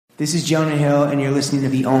This is Jonah Hill, and you're listening to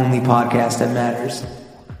the only podcast that matters.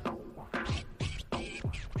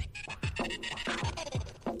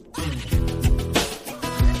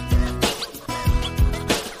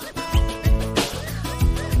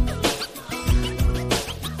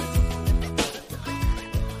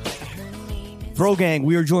 Bro Gang,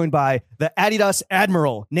 we are joined by the Adidas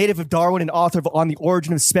Admiral, native of Darwin and author of On the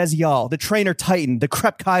Origin of Spezial, the Trainer Titan, the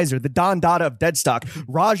Crep Kaiser, the Don Dada of Deadstock,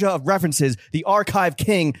 Raja of References, the Archive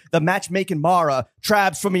King, the Matchmaking Mara,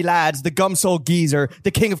 Trabs for me lads, the Gumsole Geezer, the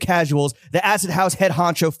King of Casuals, the Acid House head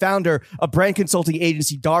honcho, founder of brand consulting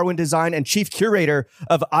agency Darwin Design, and chief curator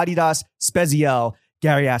of Adidas Spezial,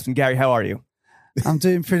 Gary Aspen. Gary, how are you? I'm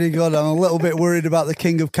doing pretty good. I'm a little bit worried about the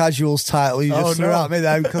King of Casuals title you just threw at me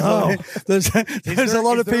then, because there's a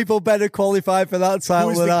lot of people better qualified for that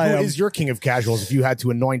title than I am. Who is your King of Casuals if you had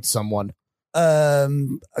to anoint someone? A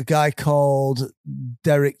guy called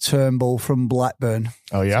Derek Turnbull from Blackburn.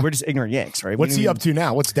 Oh, yeah? So we're just ignorant Yanks, right? What's he up to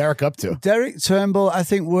now? What's Derek up to? Derek Turnbull, I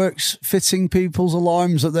think, works fitting people's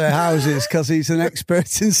alarms at their houses because he's an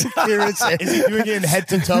expert in security. Is he doing it in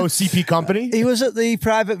head-to-toe CP Company? He was at the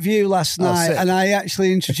Private View last night, and I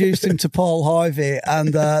actually introduced him to Paul Harvey,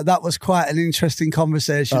 and that was quite an interesting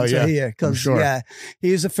conversation to hear, because,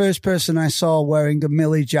 he is the first person I saw wearing a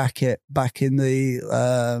Millie jacket back in the,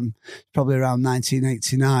 probably around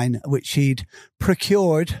 1989, which he'd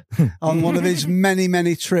procured on one of his many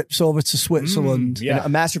trips over to Switzerland. A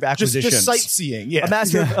master of acquisitions. Just sightseeing. A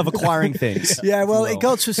master of acquiring things. Yeah, well, it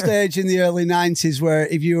got to a stage in the early 90s where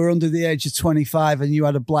if you were under the age of 25 and you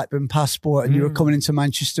had a Blackburn passport and you were coming into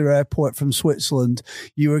Manchester Airport from Switzerland,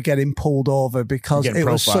 you were getting pulled over because it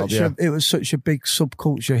was such a big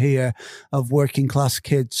subculture here of working class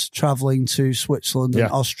kids traveling to Switzerland and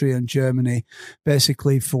Austria and Germany,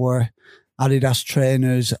 basically for Adidas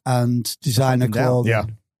trainers and designer clothing. Yeah.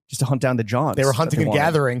 Just to hunt down the Johns. They were hunting and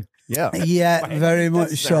gathering. Yeah, very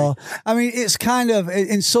much so. I mean, it's kind of,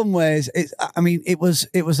 in some ways, it was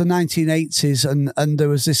the 1980s and there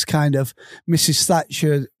was this kind of, Mrs.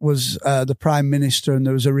 Thatcher was the Prime Minister and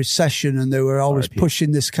there was a recession and they were always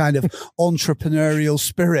pushing this kind of entrepreneurial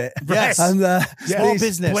spirit. Yes. And small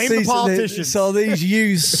business. Blame the politicians. So these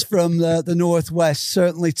youths from the Northwest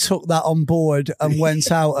certainly took that on board and went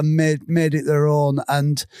out and made it their own.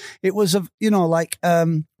 And it was,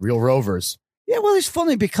 Real rovers. Yeah, well, it's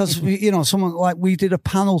funny because we did a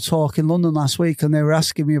panel talk in London last week, and they were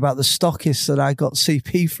asking me about the stockists that I got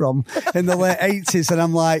CP from in the late 80s, and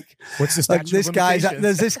I'm like, "What's this? There's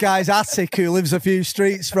this guy's attic who lives a few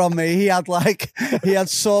streets from me. He had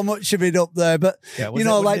so much of it up there, but was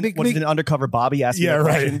an undercover Bobby asking? Yeah,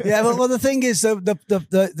 right. Yeah, but the thing is,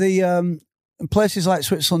 the places like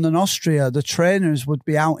Switzerland and Austria, the trainers would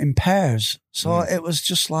be out in pairs. So it was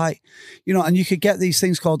just like, and you could get these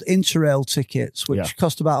things called Interrail tickets, which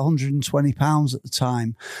cost about £120 at the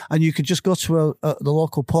time. And you could just go to the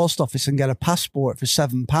local post office and get a passport for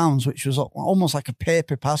 £7, which was almost like a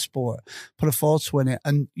paper passport, put a photo in it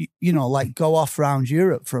and, go off around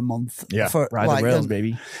Europe for a month. Yeah, ride the rails,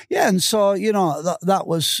 baby. Yeah, and so, that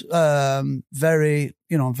was very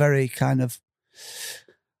kind of,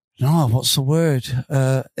 no, what's the word?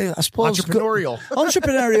 I suppose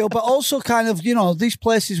entrepreneurial, but also kind of, these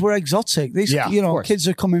places were exotic. These, kids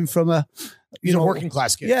are coming from working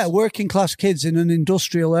class kids. Yeah, working class kids in an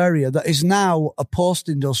industrial area that is now a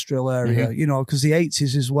post-industrial area, because the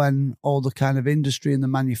 80s is when all the kind of industry and the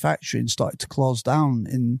manufacturing started to close down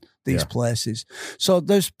in these places. So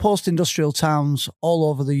there's post-industrial towns all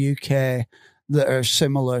over the UK that are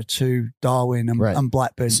similar to Darwin and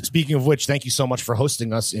Blackburn. Speaking of which, thank you so much for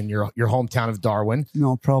hosting us in your hometown of Darwin.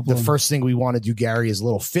 No problem. The first thing we want to do, Gary, is a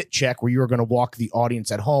little fit check where you are going to walk the audience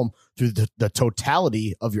at home through the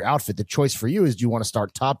totality of your outfit. The choice for you is, do you want to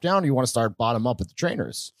start top down or do you want to start bottom up with the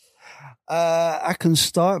trainers? I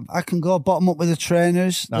can go bottom up with the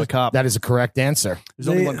trainers. Not a cop. That is a correct answer. There's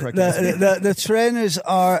only one correct answer. The trainers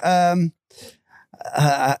are...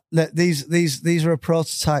 these are a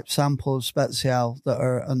prototype sample of Spezial that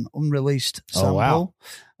are an unreleased sample. Oh,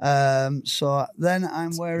 wow. So then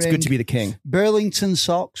I'm wearing... It's good to be the king. Burlington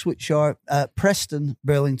socks, which are Preston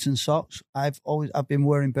Burlington socks. I've been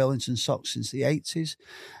wearing Burlington socks since the 80s.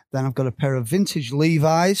 Then I've got a pair of vintage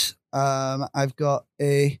Levi's. I've got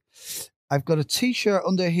a T-shirt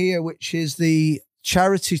under here, which is the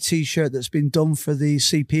charity T-shirt that's been done for the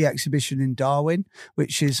CP exhibition in Darwin,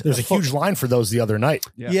 which is There's a huge line for those the other night.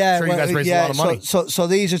 Yeah, I'm sure you guys raised a lot of money. So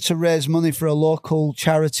these are to raise money for a local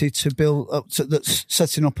charity to build up that's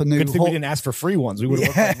setting up a new. Good thing we didn't ask for free ones. We would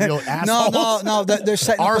have looked like real assholes. No. They're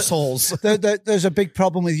setting arseholes. There's a big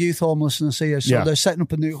problem with youth homelessness here, so Yeah. they're setting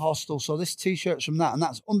up a new hostel. So this T-shirt's from that, and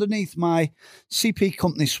that's underneath my CP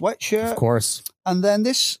company sweatshirt. Of course. And then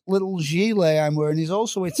this little gilet I'm wearing is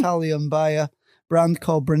also Italian by a brand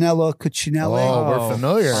called Brunello Cucinelli. Oh, we're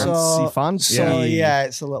familiar. Fancy. So yeah,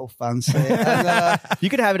 it's a little fancy. And, You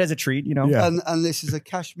could have it as a treat, you know. Yeah. and this is a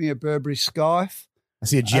cashmere Burberry scarf. I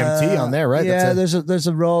see a GMT on there, right? Yeah, That's there's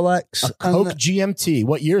a Rolex. a Coke And, GMT.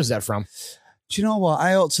 What year is that from? do you know what?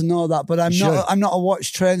 I ought to know that, but I'm You not. should. I'm not a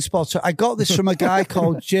watch train spotter. I got this from a guy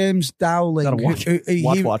called James Dowling, Not a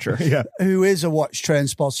watch, watcher. Yeah. who is a watch train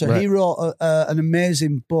spotter. Right. He wrote an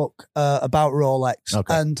amazing book about Rolex,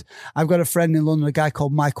 Okay. and I've got a friend in London, a guy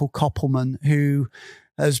called Michael Koppelman, who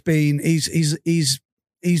has been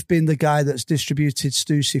he's been the guy that's distributed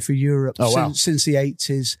Stussy for Europe since the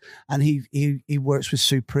 80s, and he works with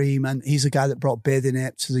Supreme, and he's a guy that brought bathing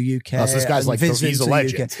ape to the UK. Oh, so this guy's and like visited he's a to the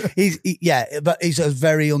legend. UK. Yeah, but he's a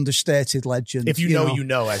very understated legend. If you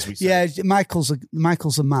know, as we say. Yeah, Michael's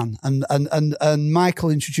a man, and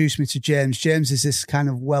Michael introduced me to James. James is this kind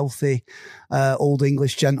of wealthy old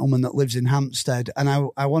English gentleman that lives in Hampstead, and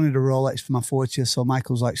I wanted a Rolex for my 40th, so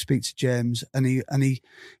Michael's like, speak to James, and he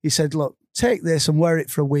said, look, take this and wear it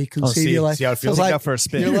for a week and see how it feels. So I was Take it out for a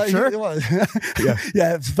spin. you're like, Sure.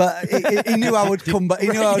 yeah, but he knew I would come back. He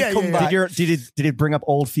knew I would come back. Did it bring up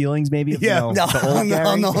old feelings? Maybe. Yeah. You know, the old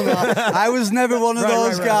Gary? No. I was never one of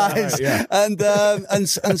those guys. yeah. And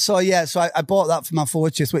so I bought that for my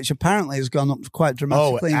 40th, which apparently has gone up quite Oh,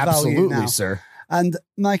 dramatically in value absolutely, now. sir. And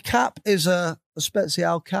my cap is a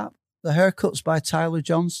Spezial cap. The haircut's by Tyler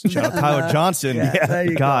Johnson. Shout out Tyler Johnson. Yeah, there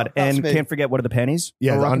you God, go. That's and me. can't forget, what are the pennies?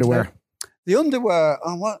 Yeah, We're the rocking underwear. today? The underwear.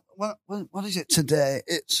 What is it today?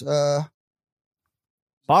 It's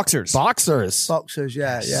Boxers. Boxers. boxers.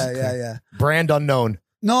 Yeah. Brand unknown.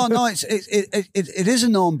 No, it is a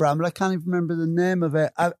known brand, but I can't even remember the name of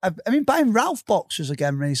it. I've been buying Ralph boxers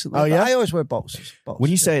again recently. Oh, but yeah? I always wear boxers.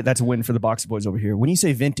 When you say that's a win for the Boxer Boys over here, when you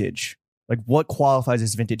say vintage, like what qualifies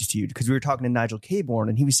as vintage to you? Because we were talking to Nigel Caborn,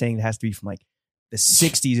 and he was saying it has to be from like the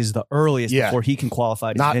 60s is the earliest Yeah. before he can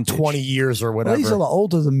qualify as Not vintage. 20 years or well, whatever. he's a lot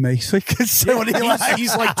older than me, so he can say what he likes.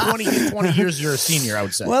 He's like 20 years you're a senior, I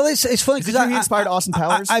would say. Well, it's funny Did because he inspired Austin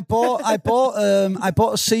Powers? I bought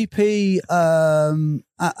a CP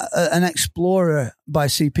an Explorer by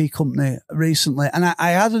CP Company recently, and I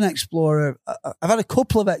had an Explorer. I've had a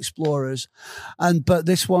couple of Explorers, but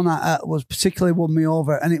this one was particularly won me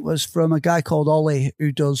over, and it was from a guy called Ollie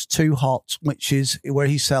who does Too Hot, which is where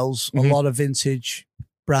he sells a lot of vintage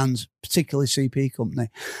brands, particularly CP Company,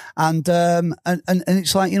 and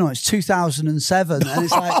it's like, it's 2007, and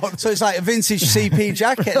it's like so it's like a vintage CP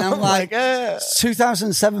jacket, and I'm like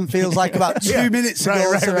 2007 feels like about 2 minutes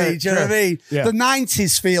ago to me. Do you know what I mean? Yeah. The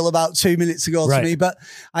 90s feel about 2 minutes ago to me, but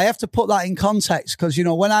I have to put that in context because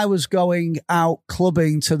when I was going out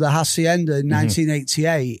clubbing to the Hacienda in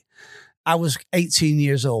 1988. I was 18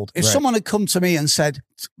 years old. If someone had come to me and said,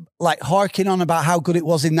 like, harking on about how good it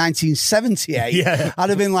was in 1978, I'd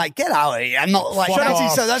have been like, get out of here. I'm not like,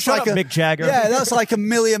 1970, that's Shut like up, a Mick Jagger. Yeah, that's like a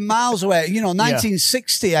million miles away.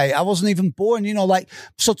 1968, I wasn't even born,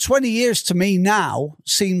 so 20 years to me now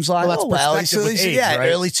seems like, perspective with age, right?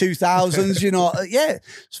 early 2000s, yeah.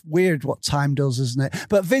 It's weird what time does, isn't it?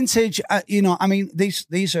 But vintage,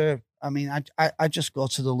 these are, I just go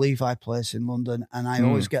to the Levi place in London, and I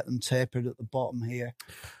always get them tapered at the bottom here.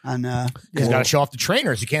 And He's got to show off the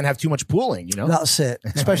trainers. You can't have too much pooling, that's it.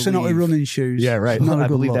 Especially not with running shoes. Yeah, right. Not a I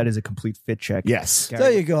good believe look. that is a complete fit check. Yes. Gary,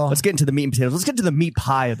 There you go. Let's get into the meat and potatoes. Let's get to the meat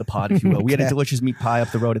pie of the pod, if you will. We had a delicious meat pie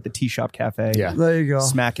up the road at the Tea Shop Cafe. Yeah. There you go.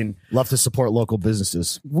 Smacking. Love to support local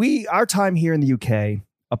businesses. Our time here in the UK,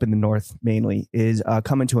 up in the north mainly, is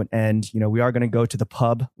coming to an end. We are going to go to the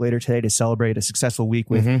pub later today to celebrate a successful week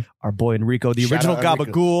with our boy Enrico, the Shout original out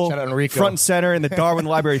Enrico. Gabagool, Shout out Enrico. front and center in the Darwin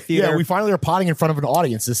Library Theater. Yeah, we finally are potting in front of an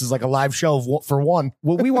audience. This is like a live show for one.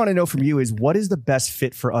 What we want to know from you is, what is the best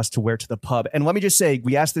fit for us to wear to the pub? And let me just say,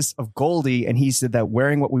 we asked this of Goldie, and he said that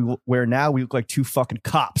wearing what we wear now, we look like two fucking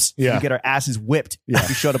cops. Yeah. We get our asses whipped if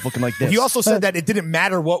we showed up looking like this. He also said that it didn't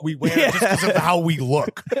matter what we wear just because of how we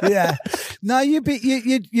look. Yeah. No, you'd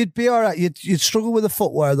be all right. You'd struggle with the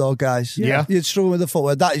footwear though, guys. Yeah. You'd struggle with the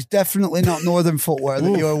footwear. That is definitely not northern footwear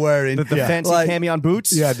that you're wearing. The fancy camion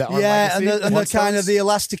boots. Yeah, and the kind of the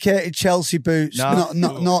elasticated Chelsea boots.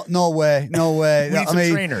 No way. We need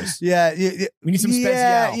some trainers. Yeah, We need some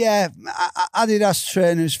Spezial. Yeah, Adidas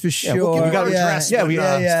trainers for sure. We got dress. Yeah, we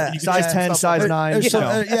size 10, size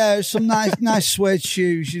 9. Some nice suede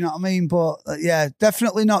shoes. You know what I mean? But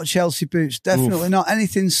definitely not Chelsea boots. Definitely not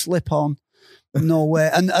anything slip on. No way.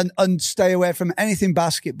 And stay away from anything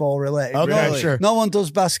basketball related. Okay, really. sure. No one does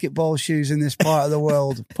basketball shoes in this part of the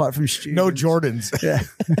world apart from students. No Jordans. Yeah.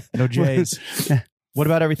 No J's. What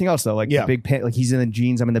about everything else though? Like the big pants, like he's in the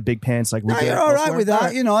jeans, I'm in the big pants. Like you're all right with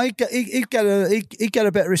that. You know, he'd get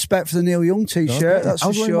a bit of respect for the Neil Young t-shirt. That's I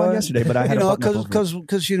was for wearing sure. mine yesterday, but I had because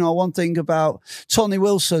one thing about Tony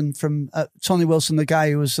Wilson, the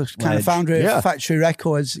guy who was the kind of founder of Factory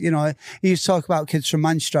Records. You know, he used to talk about kids from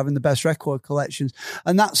Manchester having the best record collections,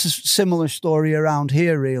 and that's a similar story around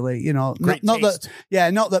here. Really, you know, not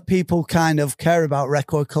that people kind of care about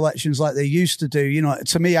record collections like they used to do. You know,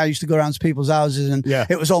 to me, I used to go around to people's houses and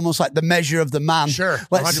it was almost like the measure of the man. Sure.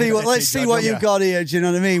 Let's see what you've got here. Do you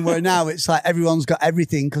know what I mean? Where now it's like everyone's got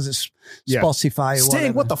everything because it's Spotify or Sting,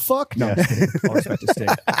 whatever. what the fuck? No, all respect to Sting.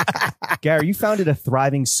 Gary, you founded a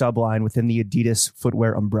thriving subline within the Adidas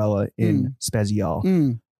footwear umbrella in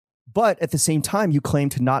Spezial. But at the same time, you claim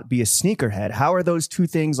to not be a sneakerhead. How are those two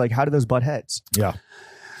things, like, how do those butt heads? Yeah.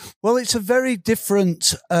 Well, it's a very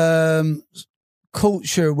different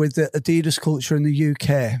culture with the Adidas culture in the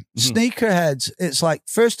UK. Sneakerheads, it's like,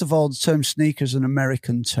 first of all, the term sneaker is an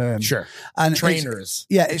American term. Sure. And trainers.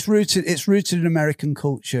 It's rooted in American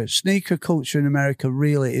culture. Sneaker culture in America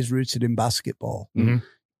really is rooted in basketball.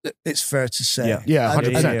 It's fair to say. Yeah.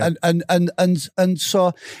 100%. And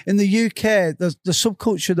so in the UK, the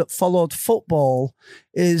subculture that followed football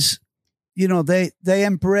is, you know, they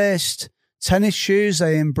embraced tennis shoes,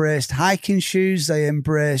 they embraced hiking shoes, they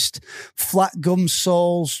embraced flat gum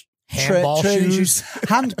soles, handball shoes,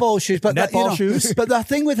 handball shoes, but netball shoes. But the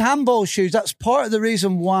thing with handball shoes, that's part of the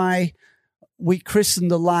reason why we christened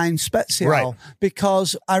the line Spezial, right?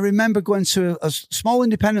 Because I remember going to a small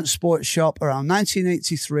independent sports shop around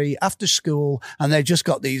 1983 after school, and they just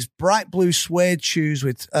got these bright blue suede shoes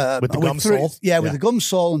with the gum sole, with the gum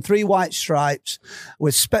sole and 3 white stripes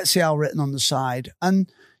with Spezial written on the side,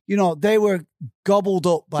 and you know, they were gobbled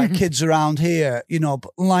up by kids around here, you know,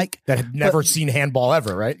 but like that had never seen handball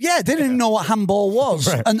ever, right? Yeah, they didn't even know what handball was.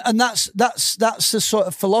 Right. And that's the sort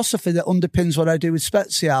of philosophy that underpins what I do with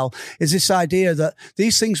Spezial, is this idea that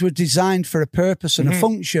these things were designed for a purpose and a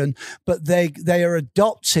function, but they are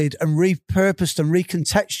adopted and repurposed and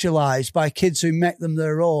recontextualized by kids who make them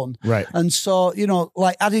their own. Right. And so, you know,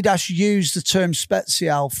 like Adidas used the term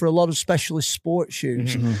Spezial for a lot of specialist sports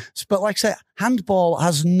shoes. But like I say, handball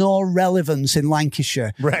has no relevance in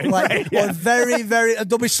Lancashire. Right. Or very, very,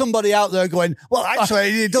 there'll be somebody out there going, well,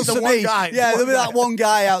 actually, it doesn't mean. There'll be that one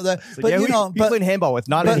guy out there. So but, you know, you played handball with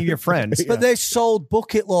not any of your friends. But they sold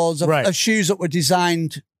bucket loads of shoes that were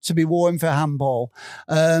designed to be worn for handball.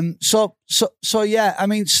 So yeah, I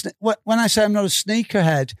mean, when I say I'm not a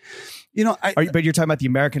sneakerhead, you know, but you're talking about the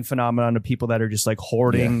American phenomenon of people that are just like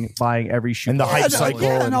hoarding, buying every shoe and the hype cycle.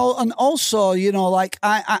 And also, you know, like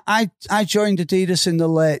I joined Adidas in the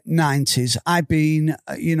late 90s.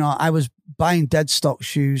 I was buying Deadstock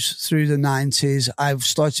shoes through the 90s. I've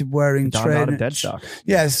started wearing trainers. Deadstock.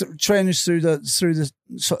 Yeah, trainers through the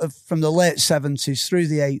sort of from the late 70s through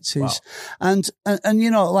the 80s. Wow. And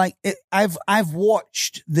you know, like I've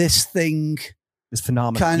watched this thing, this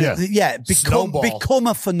phenomenon, become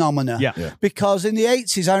a phenomenon. Yeah. Because in the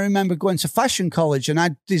 80s, I remember going to fashion college and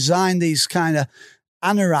I designed these kind of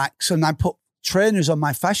anoraks and I put trainers on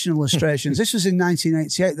my fashion illustrations. This was in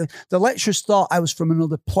 1988. The lecturers thought I was from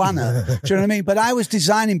another planet. Do you know what I mean? But I was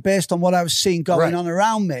designing based on what I was seeing going on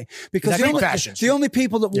around me. Because the only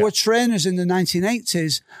people that wore trainers in the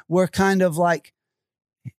 1980s were kind of like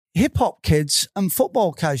hip hop kids and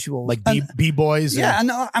football casuals, like b-boys.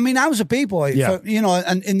 And I mean, I was a b-boy,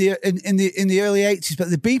 and in the early 80s, but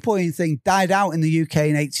the b-boying thing died out in the UK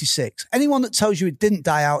in 86. Anyone that tells you it didn't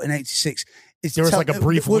die out in 86, there was like a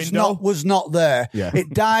brief window. Was not there. Yeah.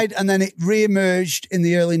 It died and then it re-emerged in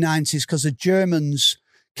the early 90s because the Germans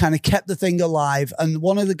kind of kept the thing alive. And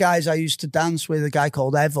one of the guys I used to dance with, a guy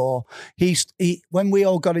called Evo, he when we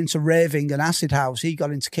all got into raving and acid house, he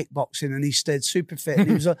got into kickboxing and he stayed super fit. And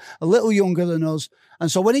he was a little younger than us.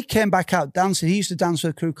 And so when he came back out dancing, he used to dance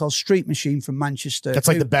with a crew called Street Machine from Manchester. That's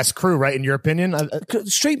like the best crew, right? In your opinion?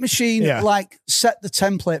 Street Machine, like, set the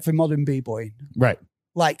template for modern b-boying. Right.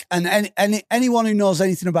 Like, and anyone who knows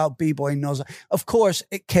anything about b-boying knows that. Of course,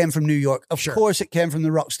 it came from New York. Of course, it came from the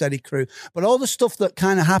Rocksteady crew. But all the stuff that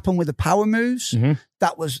kind of happened with the power moves,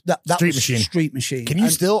 that was Street Machine. Can you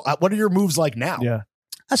still? What are your moves like now? Yeah.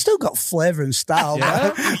 I still got flavor and style,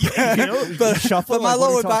 man. But my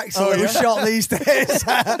lower back's a little shot these days.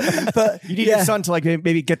 But you need your son to like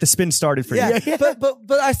maybe get the spin started for you.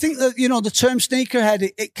 But I think that, you know, the term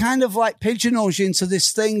sneakerhead, it kind of like pigeonholes you into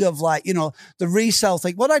this thing of like, you know, the resale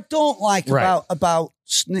thing. What I don't like about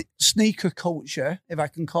sneaker culture, if I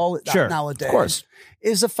can call it that nowadays, of course,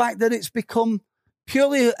 is the fact that it's become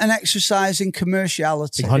purely an exercise in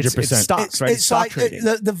commerciality. 100%. It's stocks, right? It's like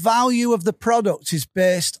the value of the product is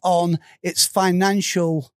based on its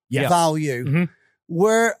financial value.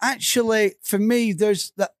 Where actually, for me,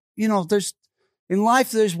 there's that, you know, in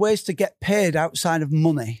life, there's ways to get paid outside of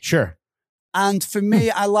money. Sure. And for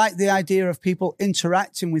me, I like the idea of people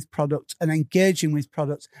interacting with product and engaging with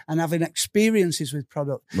product and having experiences with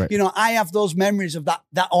product. Right. You know, I have those memories of that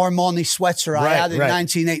Armani sweater I had in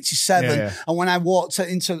 1987. Yeah. And when I walked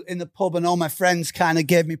in the pub and all my friends kind of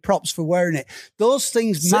gave me props for wearing it. Those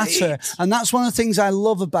things matter. And that's one of the things I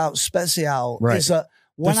love about Spezial is that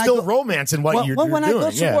when there's still romance in what you're doing. When I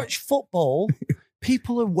go to watch football,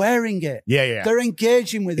 people are wearing it. Yeah. They're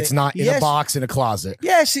engaging with it. It's not in a box in a closet.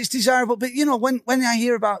 Yes, it's desirable. But, you know, when I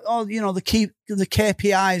hear about, you know, the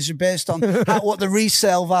KPIs are based on what the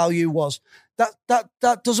resale value was,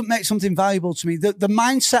 that doesn't make something valuable to me. The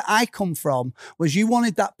mindset I come from was you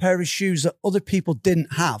wanted that pair of shoes that other people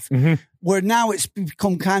didn't have. Where now it's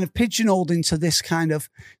become kind of pigeonholed into this kind of,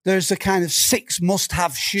 there's a kind of 6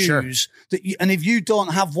 must-have shoes and if you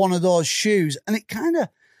don't have one of those shoes, and it kind of,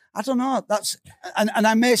 I don't know. That's and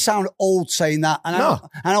I may sound old saying that, and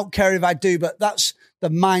I don't care if I do, but that's the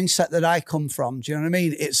mindset that I come from. Do you know what I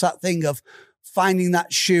mean? It's that thing of finding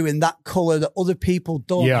that shoe in that color that other people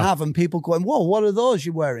don't have, and people going, "Whoa, what are those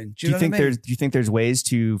you're wearing?" Do you think there's ways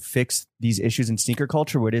to fix these issues in sneaker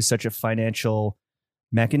culture where it is such a financial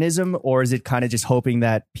mechanism, or is it kind of just hoping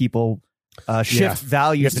that people shift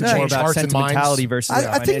values to more about sentimentality versus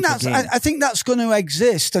I think that's going to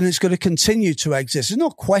exist, and it's going to continue to exist. There's no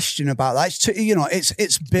question about that.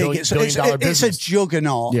 It's big. It's a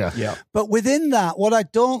juggernaut. Yeah. But within that, what I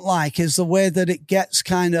don't like is the way that it gets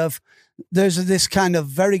kind of, there's this kind of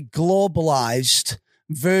very globalized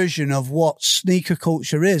version of what sneaker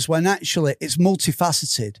culture is, when actually it's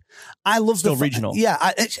multifaceted. I love still regional.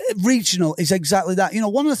 Regional is exactly that. You know,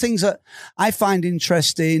 one of the things that I find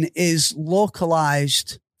interesting is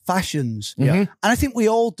localized fashions. And I think we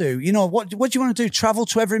all do. You know, what do you want to do? Travel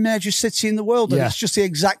to every major city in the world, and it's just the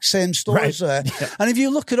exact same stores there. And if you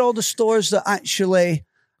look at all the stores that actually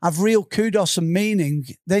have real kudos and meaning,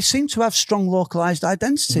 they seem to have strong localized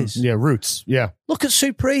identities. Roots. Look at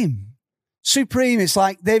Supreme. It's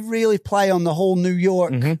like they really play on the whole New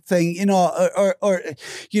York thing, you know, or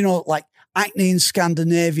you know, like Acne in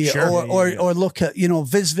Scandinavia, or look at, you know,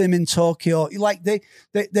 Visvim in Tokyo. Like they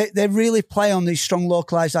really play on these strong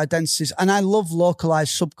localized identities, and I love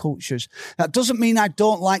localized subcultures. That doesn't mean I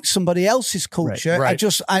don't like somebody else's culture. Right.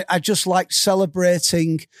 I just like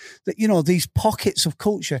celebrating that, you know, these pockets of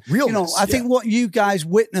culture. Realness, you know, I think what you guys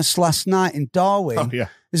witnessed last night in Darwin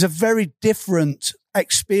is a very different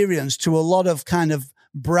experience to a lot of kind of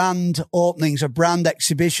brand openings or brand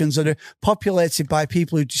exhibitions that are populated by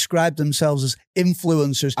people who describe themselves as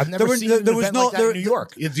influencers. I've never seen an event like that in New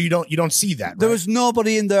York. You don't see that. There was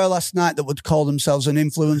nobody in there last night that would call themselves an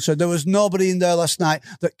influencer. There was nobody in there last night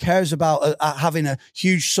that cares about having a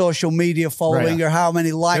huge social media following or how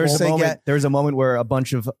many likes they get. There was a moment where a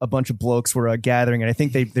bunch of blokes were gathering, and I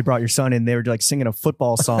think they brought your son in. They were like singing a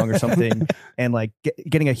football song or something, and like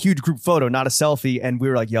getting a huge group photo, not a selfie. And we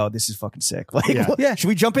were like, "Yo, this is fucking sick!" Like, should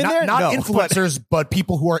we jump in there? Not influencers, but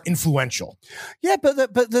people who are influential. Yeah,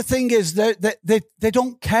 but the thing is, they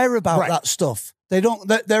don't care about that stuff. They don't.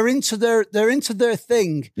 They're into their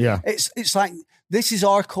thing. Yeah, it's like, this is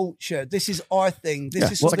our culture. This is our thing.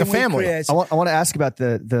 This is something like a family. I want to ask about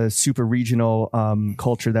the super regional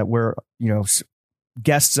culture that we're, you know,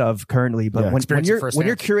 guests of currently. But when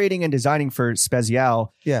you're curating and designing for Spezial,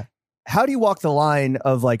 how do you walk the line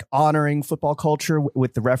of like honoring football culture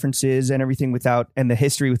with the references and everything and the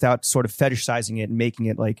history without sort of fetishizing it and making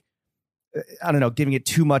it like, I don't know, giving it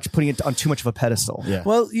too much, putting it on too much of a pedestal? Yeah.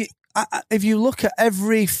 Well, if you look at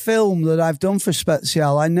every film that I've done for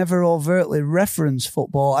Spezial, I never overtly reference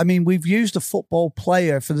football. I mean, we've used a football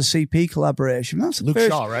player for the CP collaboration. That's Luke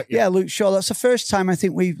Shaw, right? Yeah, Luke Shaw. That's the first time I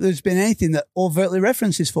think there's been anything that overtly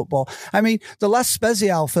references football. I mean, the last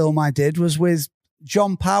Spezial film I did was with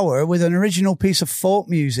John Power with an original piece of folk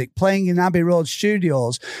music playing in Abbey Road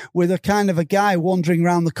Studios with a kind of a guy wandering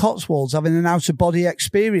around the Cotswolds having an out-of-body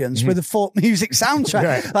experience with a folk music soundtrack.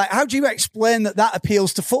 Right. Like, how do you explain that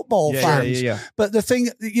appeals to football fans? Yeah. But the thing,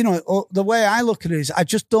 the way I look at it is I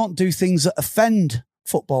just don't do things that offend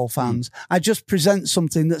football fans. I just present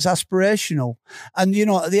something that's aspirational. And,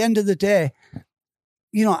 at the end of the day,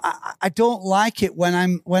 I don't like it when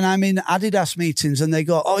I'm in Adidas meetings and they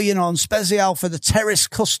go, on Spezial for the terrace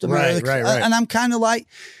customer. Right. And I'm kind of like,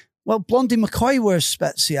 well, Blondie McCoy wears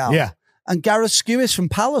Spezial. Yeah. And Gareth Skewis from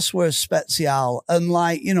Palace wears Spezial. And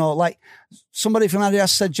like somebody from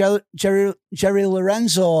Adidas said Jerry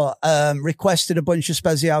Lorenzo requested a bunch of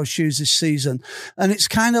Spezial shoes this season. And it's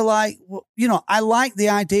kind of like, I like the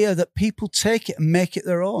idea that people take it and make it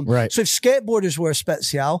their own. Right. So if skateboarders wear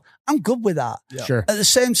Spezial, I'm good with that. Yeah. Sure. At the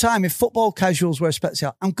same time, if football casuals wear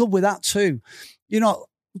Spezial, I'm good with that too.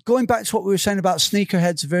 Going back to what we were saying about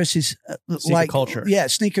sneakerheads versus Sneaker culture. Yeah,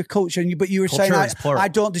 sneaker culture. But you were Culture saying is plural. I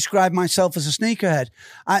don't describe myself as a sneakerhead.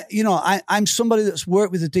 I'm somebody that's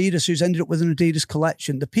worked with Adidas who's ended up with an Adidas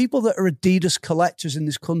collection. The people that are Adidas collectors in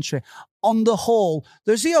this country, on the whole,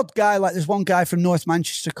 there's the odd guy, like there's one guy from North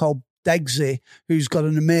Manchester called Degsy, who's got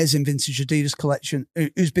an amazing vintage Adidas collection,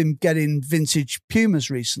 who's been getting vintage Pumas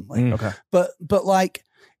recently. Okay. But like,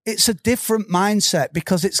 it's a different mindset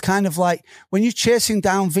because it's kind of like when you're chasing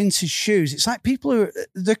down vintage shoes, it's like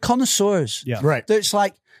they're connoisseurs. Yeah. Right. It's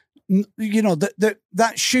like,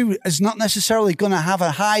 that shoe is not necessarily going to have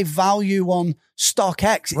a high value on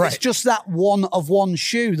StockX. Right. It's just that one of one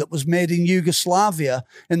shoe that was made in Yugoslavia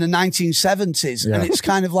in the 1970s. Yeah. And it's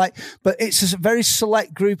kind of like, but it's a very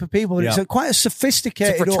select group of people. But it's quite a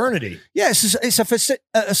sophisticated. It's a fraternity. Yes, it's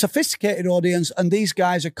a sophisticated audience, and these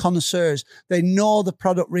guys are connoisseurs. They know the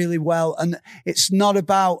product really well, and it's not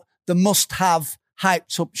about the must-have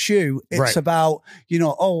hyped up shoe. It's about,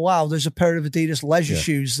 oh wow, there's a pair of Adidas leisure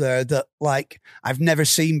shoes there that like I've never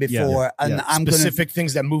seen before, and I'm specific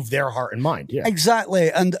things that move their heart and mind. Yeah,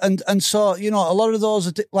 exactly. And so a lot of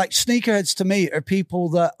those like sneakerheads to me are people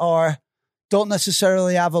that don't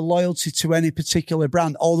necessarily have a loyalty to any particular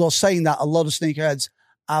brand. Although saying that, a lot of sneakerheads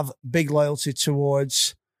have big loyalty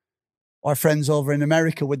towards our friends over in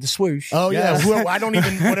America with the swoosh. Oh yeah, I don't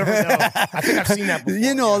even whatever know. I think I've seen that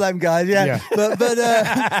before. Them guys, yeah. But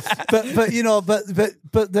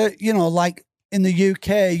like in the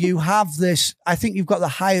UK, you have this. I think you've got the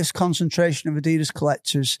highest concentration of Adidas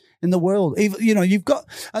collectors in the world. Even you've got,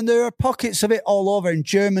 and there are pockets of it all over in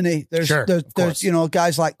Germany. There's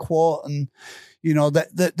guys like Quart and.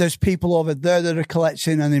 There's people over there that are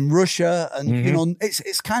collecting, and in Russia, and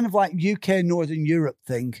it's kind of like UK Northern Europe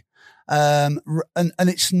thing. And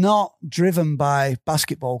it's not driven by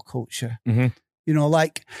basketball culture.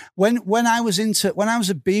 Like when I was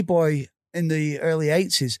a B-boy in the early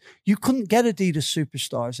 80s, you couldn't get Adidas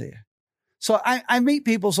Superstars here. So I meet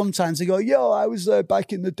people sometimes, they go, I was there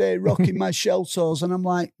back in the day rocking my shell toes. And I'm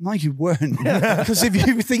like, no, you weren't. Because if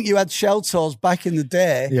you think you had shell toes back in the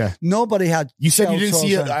day, nobody had. You said shell you didn't toes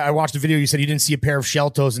see then. I watched a video. You said you didn't see a pair of shell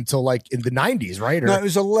toes until like in the 90s, right? No, it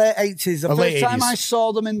was the late 80s. The late first time 80s. I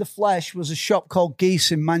saw them in the flesh was a shop called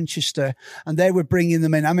Geese in Manchester, and they were bringing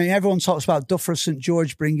them in. I mean, everyone talks about Duffer St.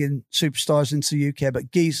 George bringing superstars into the UK, but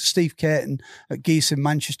Steve Caton at Geese in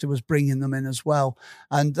Manchester was bringing them in as well.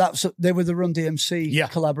 And they were the Run DMC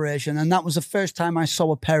collaboration. And that was the first time I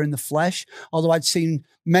saw a pair in the flesh, although I'd seen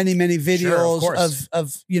many videos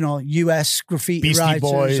of US graffiti Beastie writers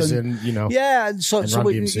Boys and and so Run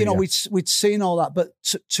we, DMC, we'd seen all that, but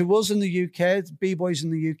to us in the UK, B-boys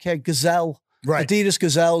in the UK, Gazelle, right? Adidas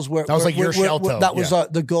Gazelles were that was like your shell toe. That was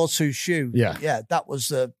the go-to shoe. Yeah, that was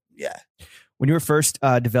the When you were first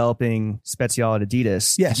developing Spezial at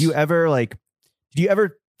Adidas, yes. did you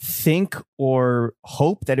ever think or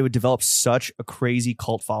hope that it would develop such a crazy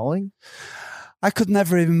cult following? I could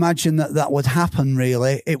never even imagine that would happen,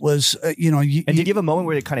 really. It was, and did you have a moment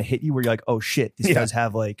where it kind of hit you where you're like, oh shit, these guys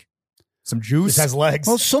have like some juice? This has legs.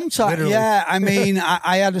 Well, sometimes, Literally. yeah. I mean,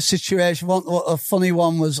 I had a situation, a funny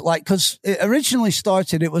one was like, because it originally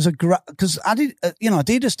started, it was because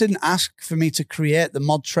Adidas didn't ask for me to create the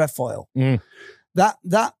mod trefoil. That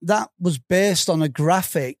was based on a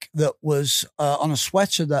graphic that was on a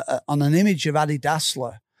sweater on an image of Adi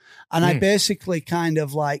Dassler, and I basically kind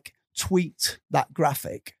of like tweaked that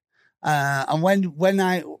graphic. And when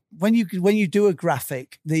you do a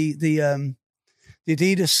graphic, the the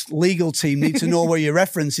Adidas legal team need to know where your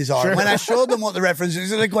references are. And when I showed them what the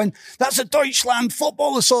references are, they're going, that's a Deutschland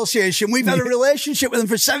Football Association. We've had a relationship with them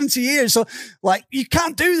for 70 years. So, like, you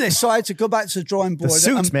can't do this. So I had to go back to the drawing board. The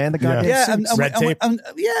suits, man. The goddamn suits. Red tape.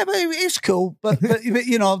 Yeah, but it's cool. But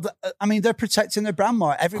you know, I mean, they're protecting their brand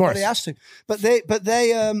mark. Everybody has to. But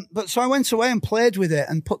so I went away and played with it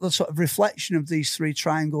and put the sort of reflection of these three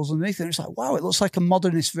triangles underneath it. And it's like, wow, it looks like a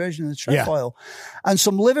modernist version of the trefoil. And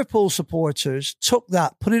some Liverpool supporters took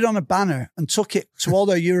that, put it on a banner, and took it to all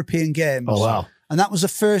their European games. Oh, wow. And that was the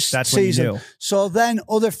first That's when you season. knew. So then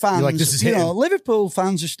other fans, like, this is you know, hitting. Liverpool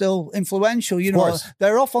fans are still influential. You know, course.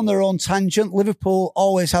 they're off on their own tangent. Liverpool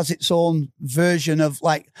always has its own version of,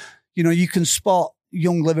 like, you know, you can spot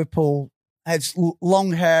young Liverpool heads,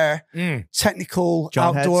 long hair, technical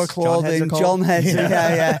John outdoor heads. clothing, John heads are called. John heads,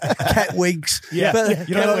 yeah. Ket wigs. Yeah. But,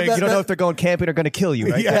 You don't know if they're going camping or going to kill you,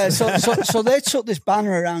 right? yeah, so they took this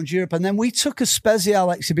banner around Europe, and then we took a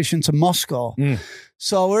Spezial exhibition to Moscow.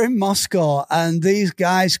 So we're in Moscow, and these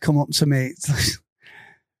guys come up to me.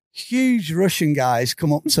 Huge Russian guys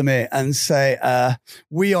come up to me and say,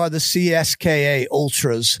 "We are the CSKA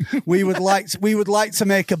Ultras. We would like to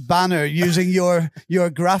make a banner using your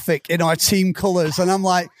graphic in our team colours." And I'm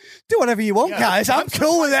like, "Do whatever you want, guys. I'm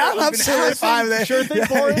cool with it. I'm absolutely fine with it." Sure thing,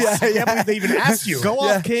 Boris. Yeah, I can't believe they even asked you. Go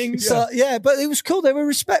off, King. So but it was cool. They were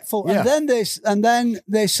respectful, Yeah. and then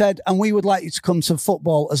they said, "And we would like you to come to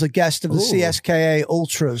football as a guest of the CSKA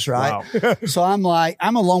Ultras." Right. Wow. So I'm like,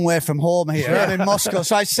 I'm a long way from home here. I'm in Moscow.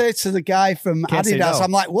 So I say to the guy from Can't say Adidas, no.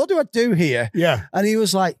 I'm like, "What do I do here?" Yeah. And he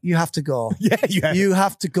was like, "You have to go. Yeah, You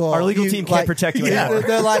have to go. Our legal team can't protect you anymore."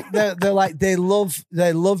 They're like they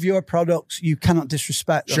love your products. You cannot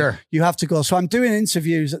disrespect them. Sure. You have to go. So I'm doing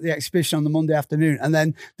interviews at the exhibition on the Monday afternoon, and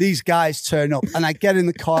then these guys turn up, and I get in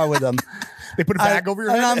the car with them. They put a bag over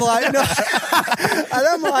your And head. I'm like, no.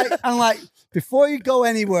 And I'm like, before you go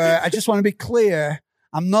anywhere, I just want to be clear.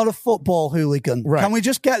 I'm not a football hooligan. Right. Can we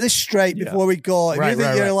just get this straight before we go? If Right, you think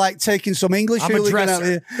right, you're right. like taking some English I'm a hooligan out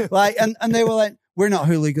dresser. here, like, and they were like, "We're not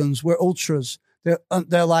hooligans. We're ultras."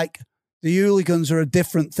 They're like, the hooligans are a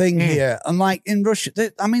different thing here. And like in Russia,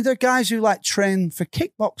 they're guys who like train for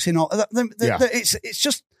kickboxing. It's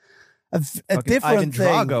just a Fucking different Ivan thing.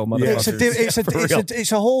 Drago, motherfuckers.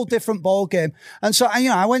 It's a whole different ball game. And so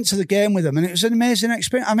I went to the game with them, and it was an amazing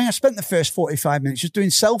experience. I mean, I spent the first 45 minutes just doing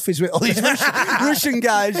selfies with all these Russian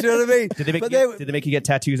guys. You know what I mean? Did they make you get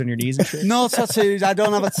tattoos on your knees and shit? No tattoos. I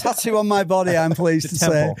don't have a tattoo on my body. I'm pleased to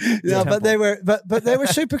say. No, but they were, but they were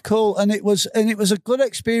super cool, and it was a good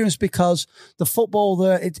experience because the football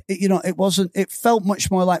there, it felt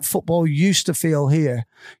much more like football used to feel here.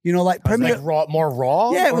 You know, like Premier. Like more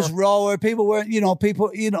raw? Yeah, it or- was raw. Where people weren't,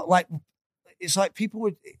 like it's like people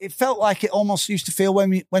would. It felt like it almost used to feel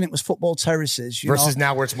when it was football terraces versus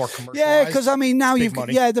now where it's more commercialized. Yeah, because I mean now Big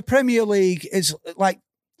money. the Premier League is like,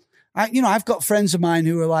 I've got friends of mine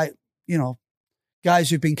who are like, guys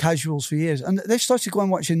who've been casuals for years, and they started going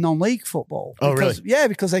watching non-league football. Oh, really? Yeah,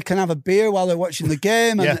 because they can have a beer while they're watching the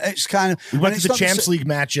game, and it's kind of. We went and to the it's not Champions League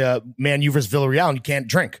match, Man U versus Villarreal, and you can't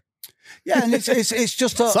drink. Yeah, and it's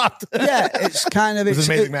just a Sucked. yeah, it's kind of It was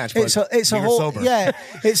an amazing match, It's but a we were whole sober. yeah,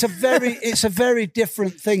 it's a very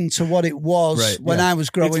different thing to what it was when I was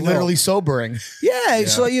growing It's literally up. sobering. Yeah,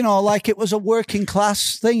 it's like, like it was a working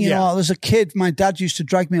class thing. You know, as a kid, my dad used to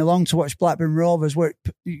drag me along to watch Blackburn Rovers, where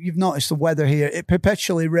you've noticed the weather here; it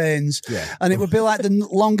perpetually rains, and it would be like the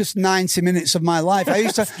longest 90 minutes of my life. I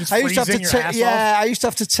used to have freezing to your ass take I used to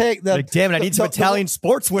have to take the. Like, damn it, I need some Italian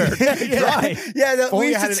sportswear. Dry. We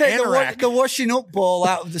you used had to an take anorak. the washing up bowl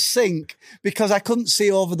out of the sink because I couldn't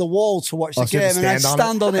see over the wall to watch the so you had game, to and I'd stand on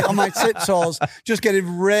stand on it on my tiptoes, just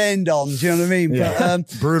getting rained on. Do you know what I mean? Yeah.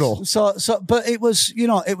 But, Brutal. But it was,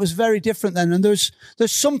 it was very different then. And there's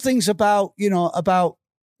some things about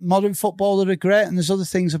modern football that are great, and there's other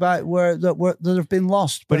things about that have been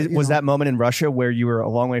lost. But was that moment in Russia where you were a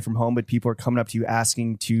long way from home, but people were coming up to you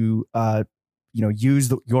asking to,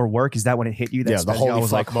 use your work? Is that when it hit you? That Yeah, the Spezial holy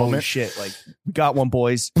was fuck like, holy moment. shit, like, we got one,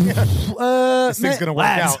 boys. This thing's going to work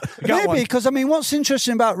Lads. out. We got Maybe one. because what's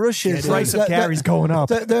interesting about Russia is Price of carry's going up.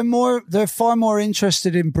 They're far more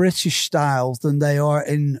interested in British style than they are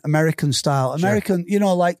in American style. American,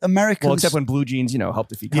 American. Well, except when Blue Jeans,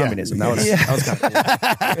 helped defeat communism. That was kind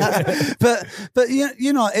of cool. but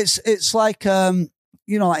it's like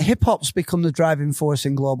like hip hop's become the driving force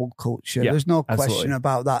in global culture. Yeah, There's no absolutely. question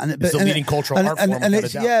about that. And It's the leading cultural art form, and without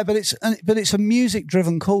it's a doubt. but it's a music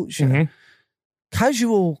driven culture. Mhm.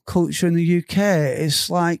 Casual culture in the UK is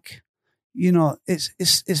like, you know,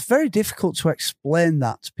 it's very difficult to explain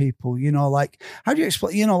that to people, you know, like, how do you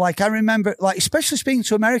explain, you know, like I remember, like, especially speaking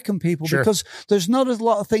to American people, Sure. because there's not a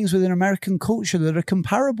lot of things within American culture that are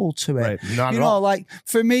comparable to it. Right. Not You at know, all. like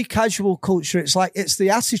for me, casual culture, it's like, it's the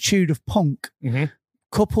attitude of punk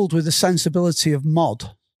coupled with the sensibility of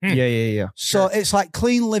mod. Yeah. So it's like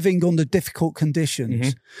clean living under difficult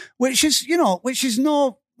conditions, which is, you know, which is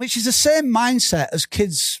the same mindset as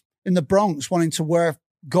kids in the Bronx wanting to wear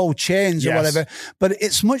gold chains or Yes. whatever, but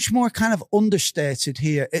it's much more kind of understated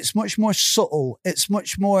here. It's much more subtle. It's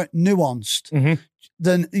much more nuanced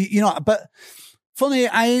than, you know, but funny,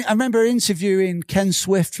 I remember interviewing Ken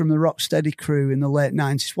Swift from the Rocksteady crew in the late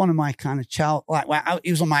 90s, one of my kind of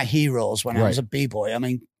he was one of my heroes when I was a B-boy. I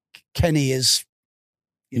mean, Kenny is,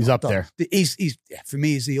 He's up there. He's for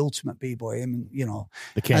me, he's the ultimate B-boy. I mean, you know,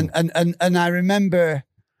 The king. and I remember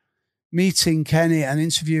meeting Kenny and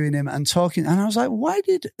interviewing him and talking, and I was like, why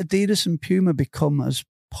did Adidas and Puma become as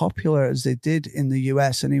popular as they did in the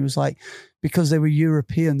US? And he was like, because they were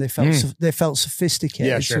European, they felt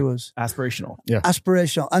sophisticated to us, Aspirational.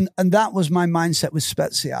 aspirational, and that was my mindset with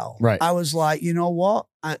Spezial. Right. I was like, you know what,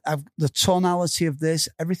 I've the tonality of this,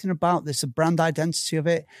 everything about this, the brand identity of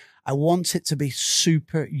it, I want it to be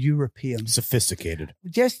super European, Sophisticated.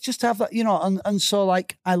 just to have that, you know, and so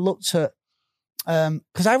like I looked at,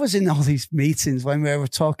 because I was in all these meetings when we were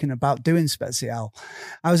talking about doing Spezial.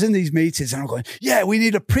 I was in these meetings and I'm going, yeah, we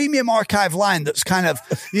need a premium archive line that's kind of,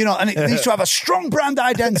 you know, and it needs to have a strong brand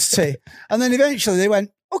identity. And then eventually they went,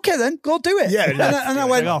 okay, then go do it. Yeah, and I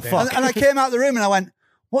went, oh, fuck. and I came out of the room and I went,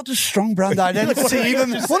 what does strong brand identity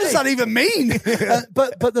even? What does that even mean?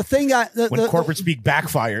 But the thing, When corporate speak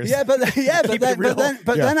backfires. but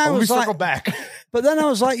then I Let me was like, circle back. but then I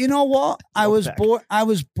was like, you know what? I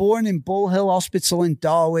was born in Bull Hill Hospital in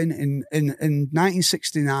Darwin in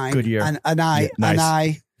 1969. Good year. And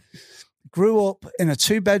I grew up in a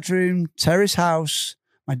 2-bedroom terrace house.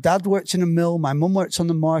 My dad worked in a mill. My mum worked on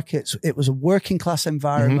the markets. It was a working class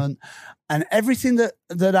environment. And everything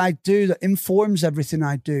that I do, that informs everything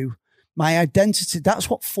I do, my identity, that's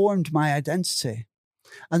what formed my identity.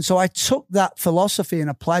 And so I took that philosophy and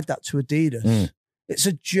applied that to Adidas. It's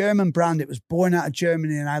a German brand. It was born out of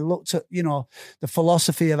Germany. And I looked at, you know, the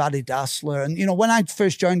philosophy of Adi Dassler. And, you know, when I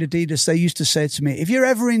first joined Adidas, they used to say to me, if you're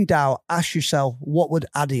ever in doubt, ask yourself, what would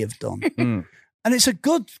Adi have done? And it's a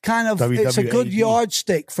good kind of, it's a good WWAD.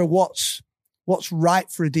 yardstick for what's right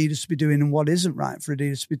for Adidas to be doing and what isn't right for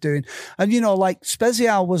Adidas to be doing. And, you know, like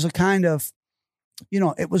Spezial was a kind of, you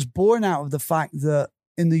know, it was born out of the fact that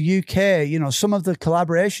in the UK, you know, some of the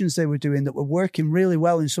collaborations they were doing that were working really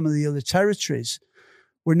well in some of the other territories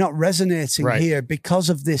were not resonating here because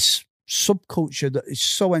of this subculture that is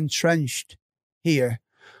so entrenched here.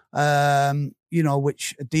 You know,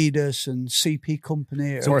 which Adidas and CP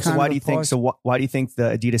Company. So why do you think? So why do you think the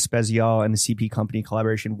Adidas Spezial and the CP Company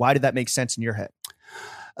collaboration? Why did that make sense in your head?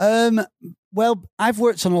 Well, I've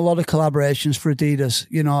worked on a lot of collaborations for Adidas.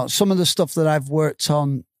 You know, some of the stuff that I've worked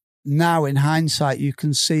on now, in hindsight, you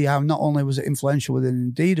can see how not only was it influential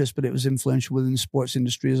within Adidas, but it was influential within the sports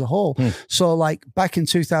industry as a whole. So, like back in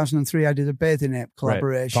 2003, I did a Bathing Ape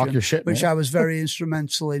collaboration, Talk your shit, which man. I was very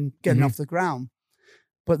instrumental in getting off the ground.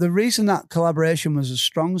 But the reason that collaboration was as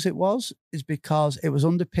strong as it was is because it was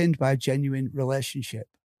underpinned by a genuine relationship.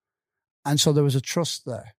 And so there was a trust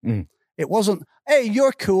there. It wasn't, hey,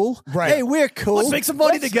 you're cool. Right. Hey, we're cool. Let's make some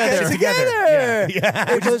money together. Yeah.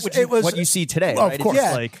 It was What you see today, Well, right? of course. It's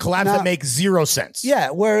just Yeah. like Collabs Now- that make zero sense.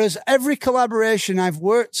 Yeah, whereas every collaboration I've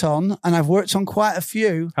worked on, and I've worked on quite a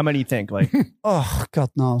few, how many you think? Like oh,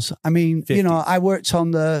 God knows. I mean, 50. you know, I worked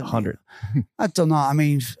on the, 100. I don't know. I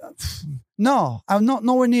mean, no, I'm not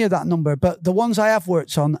nowhere near that number, but the ones I have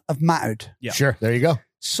worked on have mattered. Yeah. Sure. There you go.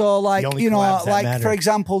 So, like, The only you know, collabs that like, matter. for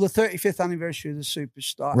example, the 35th anniversary of the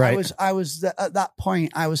Superstar. Right. At that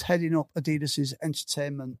point, I was heading up Adidas's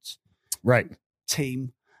entertainment Right.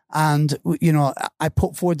 team. And, you know, I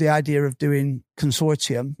put forward the idea of doing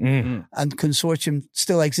consortium, and consortium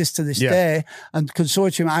still exists to this day. And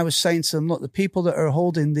consortium, I was saying to them, look, the people that are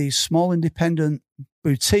holding these small independent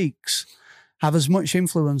boutiques have as much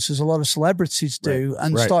influence as a lot of celebrities do,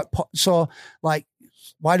 and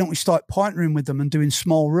why don't we start partnering with them and doing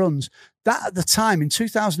small runs? That at the time in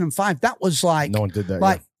 2005, that was like, No one did that.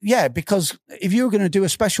 like, yeah, because if you were going to do a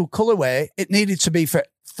special colorway, it needed to be for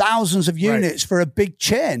thousands of units for a big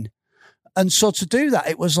chain. And so to do that,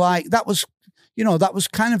 it was like, that was, you know, that was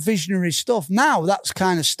kind of visionary stuff. Now that's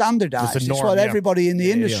kind of standardized. It's a norm, it's what yeah. everybody in the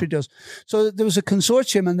industry does. So there was a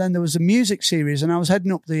consortium, and then there was a music series, and I was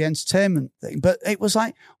heading up the entertainment thing. But it was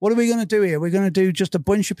like, what are we going to do here? We're going to do just a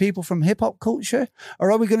bunch of people from hip hop culture, or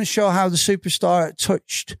are we going to show how the Superstar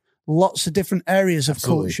touched lots of different areas of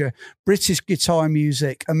Absolutely. culture, British guitar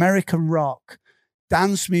music, American rock,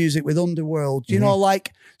 dance music with Underworld, you know,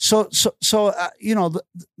 like, you know,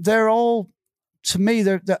 they're all, to me,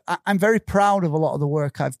 I'm very proud of a lot of the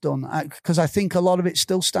work I've done because I think a lot of it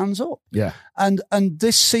still stands up. Yeah. And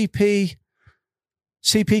this CP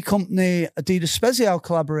company Adidas Spezial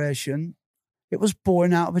collaboration, it was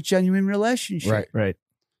born out of a genuine relationship. Right.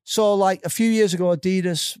 So like a few years ago,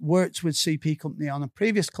 Adidas worked with CP company on a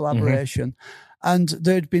previous collaboration and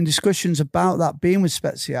there'd been discussions about that being with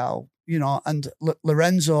Spezial, you know, and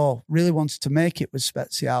Lorenzo really wanted to make it with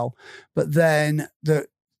Spezial, but then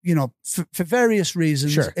you know, for various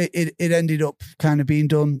reasons, it ended up kind of being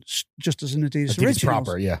done just as an Adidas Originals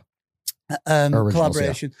proper, yeah.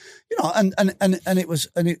 Collaboration, you know, and it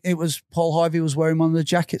was Paul Harvey was wearing one of the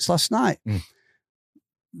jackets last night.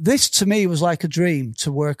 This to me was like a dream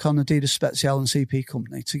to work on Adidas Spezial and CP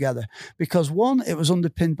company together because one, it was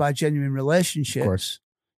underpinned by genuine relationships. Of course.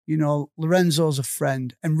 You know, Lorenzo's a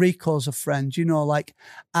friend, Enrico's a friend, you know, like,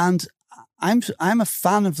 and I'm a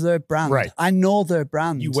fan of their brand. Right. I know their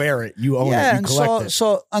brand. You wear it, you own it, you collect it.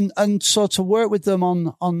 So to work with them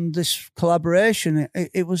on this collaboration,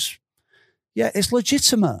 it was, it's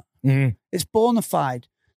legitimate. It's bona fide.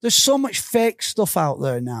 There's so much fake stuff out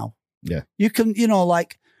there now. Yeah. You can, you know,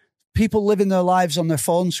 like people living their lives on their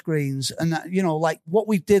phone screens and that, you know, like what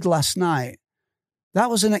we did last night, that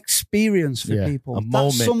was an experience for people. A That's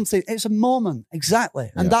moment. something. It's a moment. Exactly.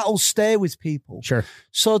 And that'll stay with people. Sure.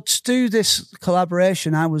 So to do this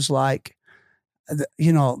collaboration, I was like,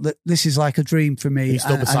 you know, this is like a dream for me. You're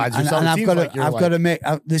still besides yourself. And It I've seems got to make,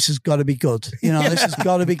 this has got to be good. You know, this has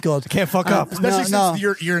got to be good. Can't fuck up. Especially since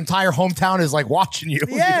your entire hometown is like watching you.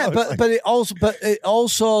 Yeah, you know, but it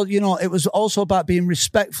also, you know, it was also about being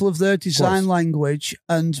respectful of their design language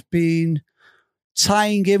and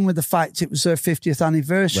tying in with the fact it was their 50th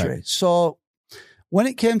anniversary. Right. So when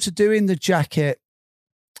it came to doing the jacket,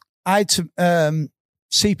 I had to,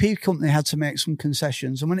 CP company had to make some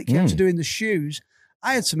concessions. And when it came to doing the shoes,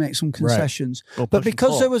 I had to make some concessions. Right. But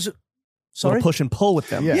because there was, sorry? Push and pull with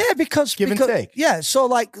them. Yeah, because Give and take. Yeah, so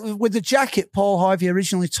like with the jacket, Paul Harvey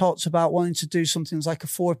originally talked about wanting to do something like a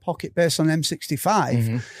 4-pocket based on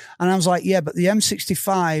M65. And I was like, yeah, but the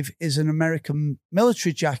M65 is an American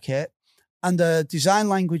military jacket and the design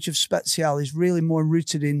language of Spezial is really more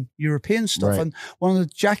rooted in European stuff. Right. And one of the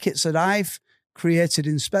jackets that I've created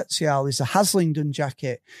in Spezial is a Haslingden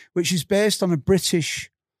jacket, which is based on a British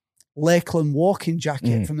Lakeland walking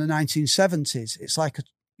jacket from the 1970s. It's like,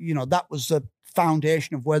 you know, that was the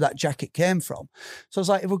foundation of where that jacket came from. So I was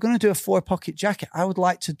like, if we're going to do a 4-pocket jacket, I would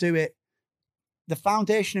like to do it, the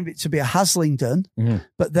foundation of it to be a Haslingden,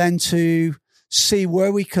 but then to see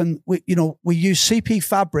where we use CP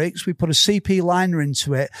fabrics, we put a CP liner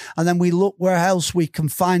into it, and then we look where else we can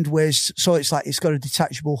find ways. So it's like, it's got a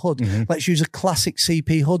detachable hood. Let's use a classic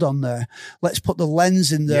CP hood on there. Let's put the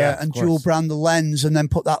lens in there and dual brand the lens and then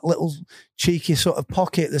put that little cheeky sort of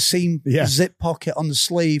pocket, the seam zip pocket on the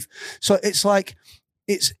sleeve. So it's like,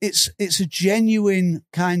 it's a genuine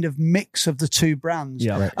kind of mix of the two brands.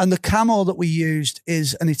 Yeah. Right. And the camo that we used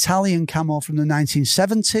is an Italian camo from the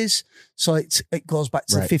 1970s. So it goes back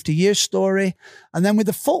to the 50-year story. And then with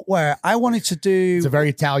the footwear, I wanted to do... It's a very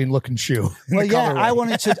Italian looking shoe. Well, yeah, I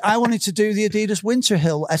wanted to do the Adidas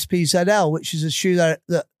Winterhill SPZL, which is a shoe that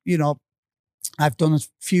you know, I've done a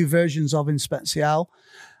few versions of in Spezial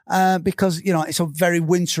because, you know, it's a very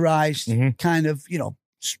winterized kind of, you know,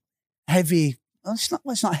 heavy... It's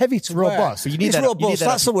not heavy to wear. Robust. So you need it's that. robust. You need that.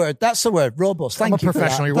 That's the word. That's the word. Robust. Thank you I'm a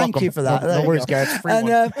professional. You're Thank welcome. you for that. No worries, guys. It's free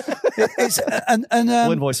one.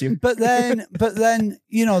 We'll invoice you. But then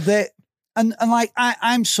you know and like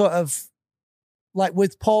I'm sort of like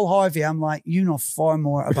with Paul Harvey, I'm like, you know far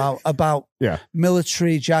more about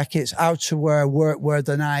military jackets, outerwear, workwear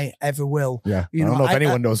than I ever will. Yeah, you I don't know if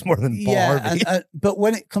anyone knows more than Paul Harvey. But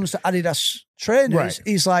when it comes to Adidas trainers,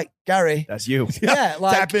 he's like, Gary, that's you. Yeah,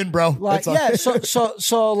 like, tap in, bro. Like,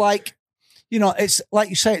 so like, you know, it's like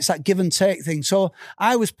you say, it's that give and take thing. So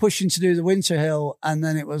I was pushing to do the Winterhill, and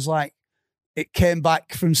then it was like, it came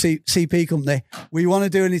back from CP company. We want to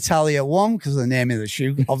do an Italia. One, because of the name of the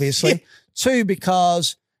shoe, obviously. Two,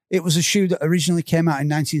 because it was a shoe that originally came out in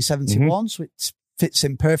 1971, so it fits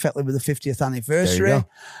in perfectly with the 50th anniversary.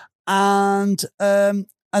 And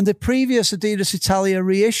the previous Adidas Italia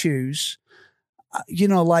reissues, you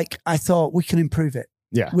know, like I thought we can improve it.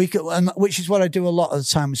 Yeah. We could, and which is what I do a lot of the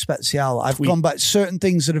time with Spezial. I've gone back certain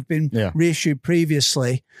things that have been reissued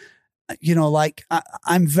previously. You know, like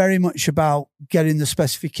I'm very much about getting the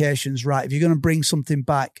specifications right. If you're going to bring something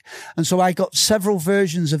back. And so I got several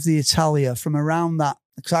versions of the Italia from around that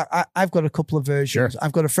because I've got a couple of versions. Sure.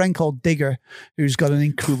 I've got a friend called Digger who's got an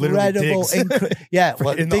incredible, In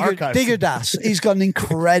the archives. Digger Das. He's got an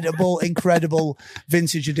incredible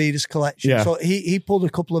vintage Adidas collection. Yeah. So he pulled a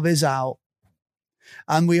couple of his out,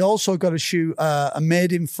 and we also got a shoe, a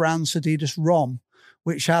made in France Adidas ROM,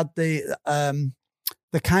 which had the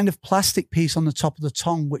kind of plastic piece on the top of the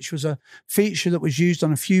tongue, which was a feature that was used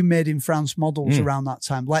on a few made in France models around that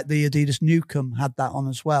time, like the Adidas Newcomb had that on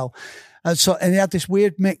as well. And it had this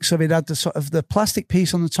weird mix of, it had the sort of the plastic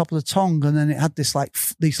piece on the top of the tongue, and then it had this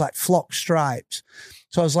these flock stripes.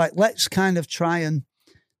 So I was like, let's kind of try and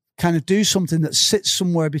kind of do something that sits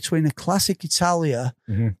somewhere between a classic Italia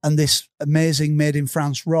and this amazing made in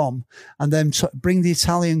France ROM, and then bring the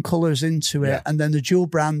Italian colors into it, and then the dual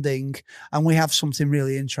branding, and we have something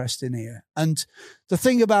really interesting here. And the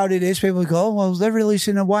thing about it is, people go, oh, well, they're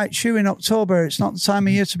releasing a white shoe in October. It's not the time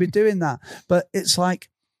of year to be doing that. But it's like,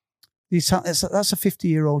 that's a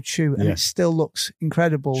 50-year-old shoe, and it still looks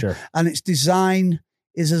incredible. Sure. And its design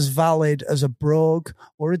is as valid as a brogue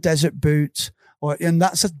or a desert boot. And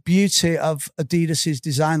that's the beauty of Adidas's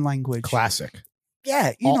design language. Classic.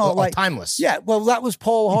 Yeah, timeless. Yeah, well, that was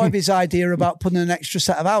Paul Hoiby's idea about putting an extra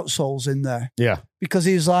set of outsoles in there. Yeah. Because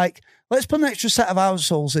he was like, let's put an extra set of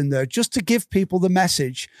outsoles in there just to give people the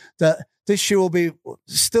message that this shoe will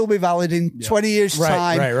still be valid in 20 years'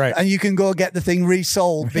 time, and you can go get the thing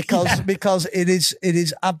resold because it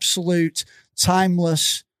is absolute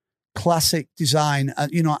timeless classic design.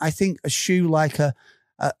 And I think a shoe like a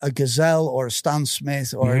Gazelle or a Stan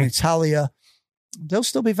Smith or an Italia, they'll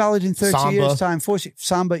still be valid in 30 years' time. 40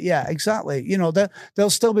 Samba, yeah, exactly.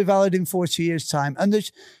 They'll still be valid in 40 years' time. And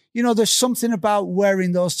there's something about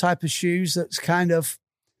wearing those type of shoes that's kind of,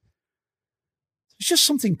 there's just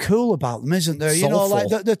something cool about them, isn't there? Soulful.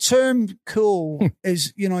 Like the term cool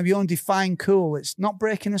is, if you want to define cool, it's not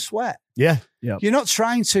breaking a sweat. Yeah. You're not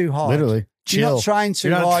trying too hard. Literally. You're not trying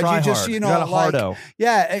too hard. You just, You're not a hardo.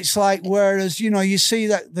 It's like, whereas, you see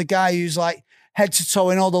that the guy who's like head to toe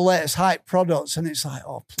in all the latest hype products, and it's like,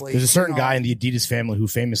 oh, please. There's a certain guy in the Adidas family who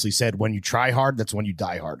famously said, when you try hard, that's when you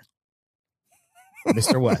die hard.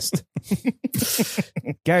 Mr. West.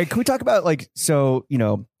 Gary, can we talk about the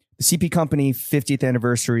CP Company 50th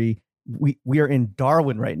anniversary? We are in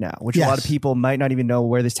Darwin right now, which a lot of people might not even know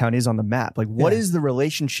where this town is on the map. Like, what is the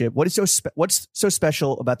relationship? What's so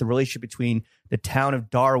special about the relationship between the town of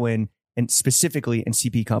Darwin and specifically in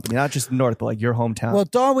CP Company, not just the north, but like your hometown? Well,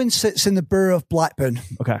 Darwin sits in the borough of Blackburn.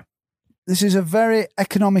 Okay. This is a very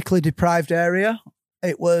economically deprived area.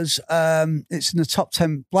 It was, it's in the top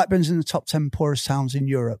 10, Blackburn's in the top 10 poorest towns in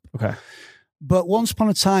Europe. Okay. But once upon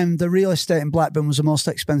a time, the real estate in Blackburn was the most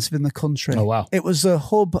expensive in the country. Oh, wow. It was the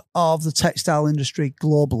hub of the textile industry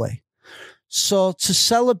globally. So to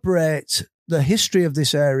celebrate the history of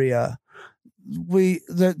this area,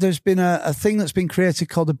 there's been a thing that's been created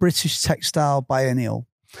called the British Textile Biennial.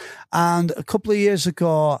 And a couple of years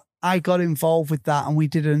ago, I got involved with that, and we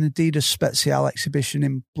did an Adidas Special exhibition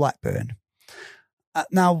in Blackburn.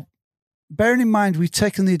 Now, bearing in mind, we've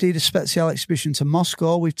taken the Adidas Special exhibition to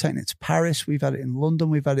Moscow, we've taken it to Paris, we've had it in London,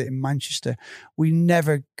 we've had it in Manchester. We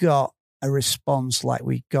never got a response like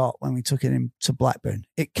we got when we took it into Blackburn.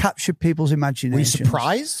 It captured people's imagination. Were you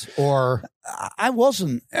surprised, or? I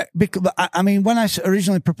wasn't. Because, when I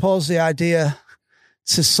originally proposed the idea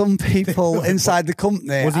to some people inside the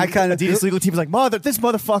company, I kind of Adidas legal team was like, this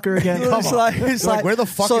motherfucker again. It's like, where the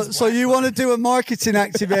fuck is so you want to do a marketing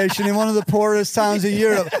activation in one of the poorest towns in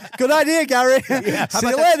Europe? Good idea, Gary. See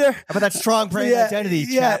you later. How about that strong brand identity,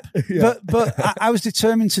 chap? But I was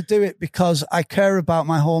determined to do it because I care about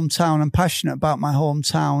my hometown. I'm passionate about my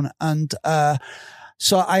hometown, and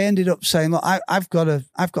so I ended up saying, look, I've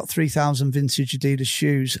got 3,000 vintage Adidas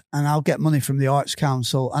shoes, and I'll get money from the Arts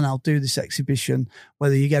Council, and I'll do this exhibition,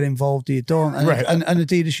 whether you get involved or you don't. And, and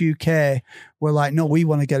Adidas UK were like, no, we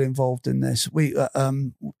want to get involved in this. We,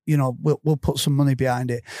 we'll put some money behind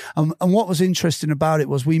it. And what was interesting about it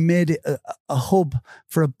was we made it a hub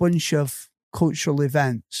for a bunch of cultural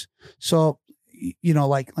events. So,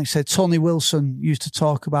 like I said, Tony Wilson used to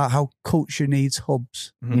talk about how culture needs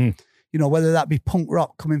hubs. Mm-hmm. Whether that be punk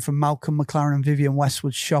rock coming from Malcolm McLaren and Vivienne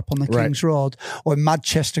Westwood's shop on the King's Road, or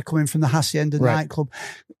Manchester coming from the Hacienda nightclub.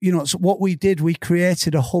 So what we did, we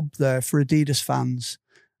created a hub there for Adidas fans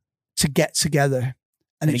to get together.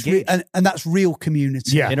 And and that's real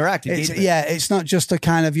community. Yeah. Interactive. It's not just a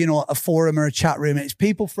kind of, a forum or a chat room. It's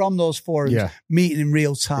people from those forums meeting in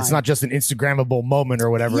real time. It's not just an Instagrammable moment or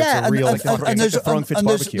whatever. Yeah, it's a real,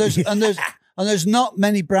 And there's not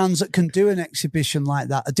many brands that can do an exhibition like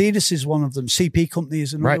that. Adidas is one of them. CP Company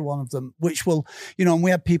is another one of them, which will, and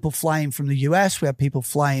we had people flying from the US. We had people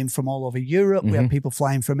flying from all over Europe. We had people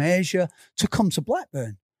flying from Asia to come to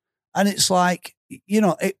Blackburn. And it's like,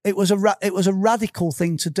 it was a radical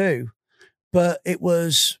thing to do, but it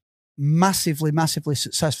was massively, massively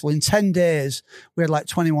successful. In 10 days, we had like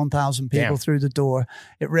 21,000 people through the door.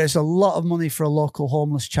 It raised a lot of money for a local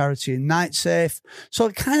homeless charity in Night Safe. So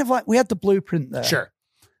it kind of like we had the blueprint there. Sure.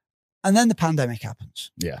 And then the pandemic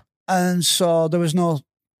happens. Yeah. And so there was no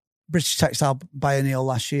British Textile Biennial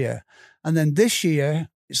last year. And then this year,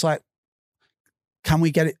 it's like, can we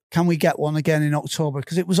get it? Can we get one again in October?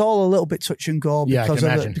 Because it was all a little bit touch and go because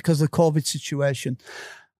of the COVID situation.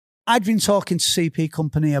 I'd been talking to CP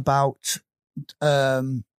Company about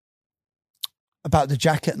the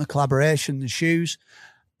jacket and the collaboration, the shoes,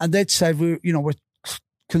 and they'd said we're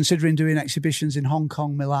considering doing exhibitions in Hong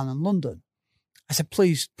Kong, Milan, and London. I said,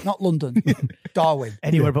 please, not London, Darwin,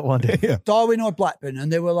 anywhere but London, Darwin or Blackburn.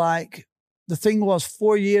 And they were like, the thing was,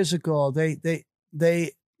 4 years ago,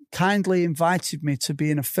 they kindly invited me to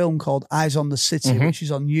be in a film called Eyes on the City, which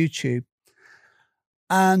is on YouTube.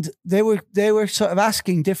 And they were sort of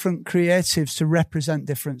asking different creatives to represent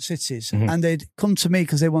different cities. And they'd come to me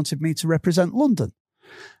because they wanted me to represent London.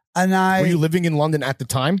 And were you living in London at the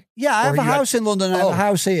time? Yeah, I have a house in London. I have a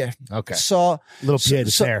house here. Okay. So little pied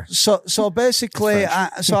de terre. So basically, I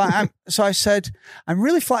said, I'm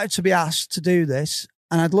really flattered to be asked to do this,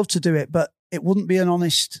 and I'd love to do it, but it wouldn't be an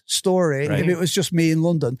honest story if it was just me in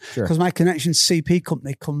London, because my connection to CP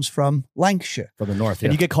Company comes from Lancashire, from the north.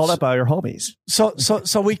 And you get called up by your homies. So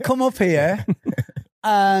we come up here,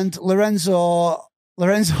 and Lorenzo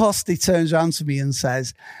Hosti turns around to me and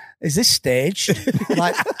says, "Is this staged?"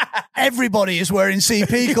 Like, everybody is wearing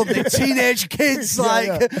CP Company, teenage kids,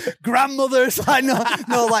 grandmothers, like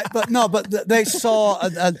but they saw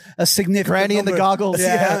a significant granny number, in the goggles.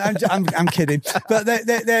 Yeah, I'm kidding, but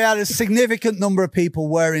they had a significant number of people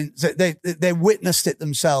wearing. They witnessed it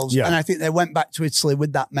themselves, and I think they went back to Italy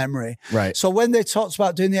with that memory. Right. So when they talked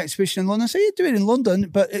about doing the exhibition in London, I said, "You do it in London,"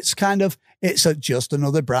 but it's kind of just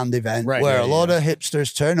another brand event where a lot of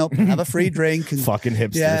hipsters turn up and have a free drink and fucking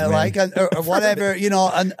hipsters. Yeah, man. or whatever,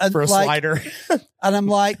 and for a slider. And I'm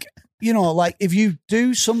like, if you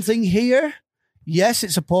do something here, yes,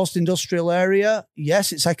 it's a post-industrial area.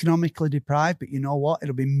 Yes, it's economically deprived, but you know what?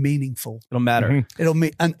 It'll be meaningful. It'll matter. It'll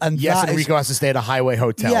mean, and yes, Enrico has to stay at a highway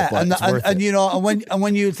hotel. Yeah, but it's worth it. and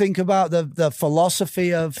when you think about the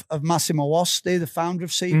philosophy of Massimo Osti, the founder of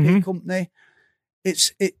CP Company.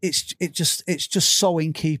 It's just so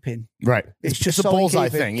in keeping. Right. It's just a so bullseye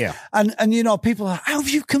in keeping. thing, yeah. And people are like, how have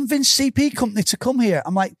you convinced CP Company to come here?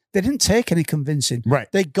 I'm like, they didn't take any convincing. Right.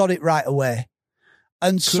 They got it right away.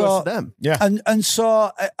 And Kudos so to them. Yeah. And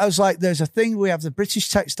so I was like, there's a thing, we have the British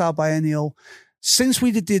Textile Biennial. Since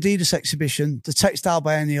we did the Adidas exhibition, the Textile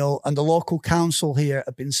Biennial and the local council here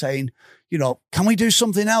have been saying, can we do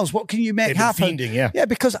something else? What can you make happen? Fiending, Yeah,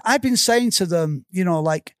 because I've been saying to them,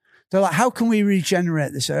 they're like, how can we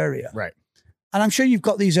regenerate this area? Right. And I'm sure you've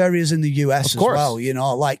got these areas in the US as well,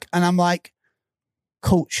 and I'm like,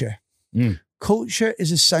 culture. Culture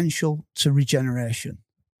is essential to regeneration.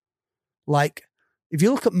 Like, if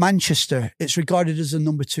you look at Manchester, it's regarded as the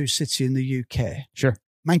number 2 city in the UK. Sure.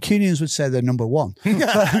 Mancunians would say they're number 1.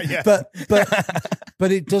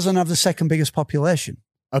 But it doesn't have the second biggest population.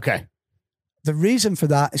 Okay. The reason for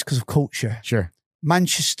that is because of culture. Sure.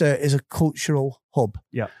 Manchester is a cultural hub.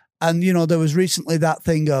 Yeah. And, there was recently that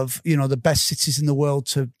thing of, the best cities in the world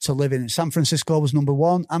to live in. San Francisco was number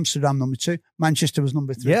 1, Amsterdam number 2, Manchester was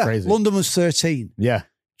number 3. Yeah. Crazy. London was 13. Yeah.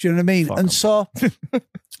 Do you know what I mean? Fuck and 'em.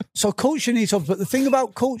 so culture needs help. But the thing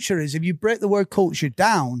about culture is if you break the word culture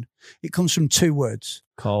down, it comes from 2 words.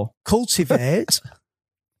 Cultivate.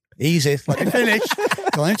 Easy. Let me finish.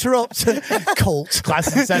 Don't interrupt. Cult.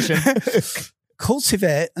 Class in session.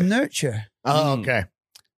 Cultivate and nurture. Oh, okay.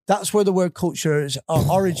 That's where the word culture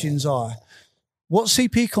our origins are. What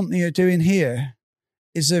CP Company are doing here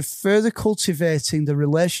is they're further cultivating the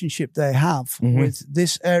relationship they have with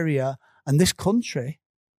this area and this country,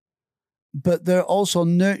 but they're also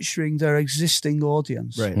nurturing their existing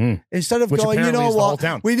audience. Right. Instead of Which going, apparently is the whole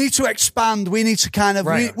town. we need to expand, we need to kind of,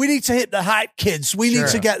 we need to hit the hype kids, we need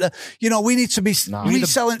to get the, we need to be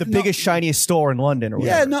reselling. The biggest, shiniest store in London or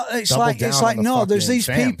whatever. Yeah, no, it's like there's these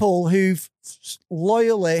people who've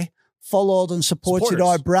loyally followed and supported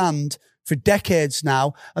our brand for decades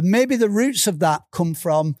now. And maybe the roots of that come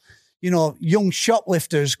from, young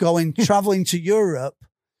shoplifters traveling to Europe.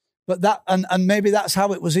 but that and maybe that's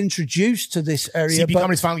how it was introduced to this area. CP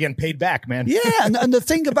Company's finally getting paid back, man. Yeah, and the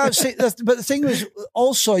thing about but the thing was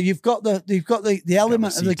also you've got the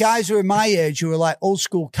element of the guys who are my age who are like old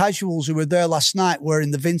school casuals who were there last night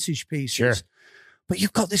wearing the vintage pieces. Sure. But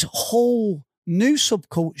you've got this whole new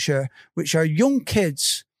subculture which are young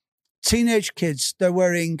kids, teenage kids. They're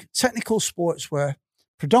wearing technical sportswear,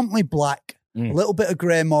 predominantly black, a little bit of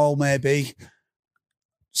grey marl maybe.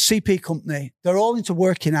 CP Company, they're all into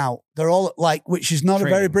working out. They're all like, which is not a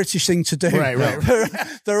very British thing to do. Right.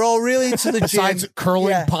 They're all really into the Besides gym.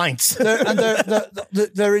 curling pints.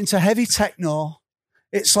 They're into heavy techno.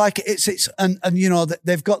 It's like and you know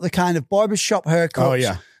they've got the kind of barbershop haircuts. Oh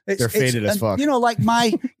yeah, they're faded as fuck. You know, like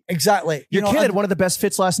exactly. Your kid had one of the best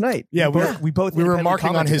fits last night. Yeah, we both were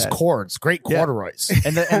remarking on his that. cords. Great corduroys.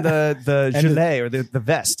 And the gilet or the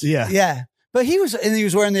vest. Yeah. But he was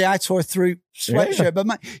wearing the I Tore Through sweatshirt. Yeah. But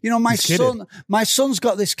my son's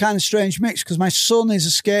got this kind of strange mix because my son is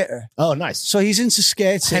a skater. Oh, nice. So he's into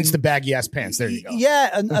skating. Hence the baggy ass pants. There you go.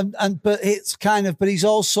 Yeah, but it's kind of, but he's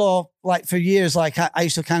also like for years, like I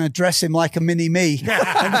used to kind of dress him like a mini me,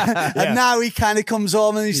 and now he kind of comes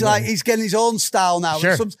home and he's like he's getting his own style now.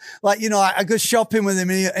 Sure. Like I go shopping with him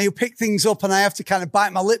and he'll pick things up and I have to kind of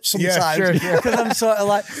bite my lips sometimes because I'm sort of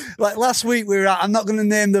like last week we were at, I'm not going to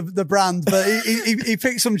name the brand, but he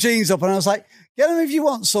picked some jeans up and I was like, get them if you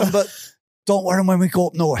want some, but don't wear them when we go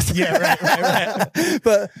up north. Yeah, right.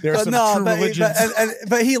 but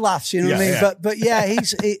he laughs, you know what I mean? Yeah. But yeah,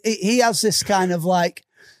 he has this kind of like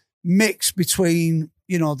mix between,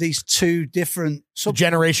 you know, these two different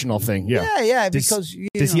generational thing. Yeah. Because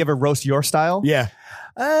does he ever roast your style? Yeah.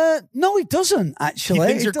 No, he doesn't actually. He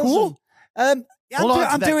thinks you're cool. I'm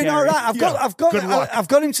doing all right. I've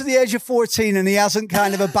got him to the age of 14, and he hasn't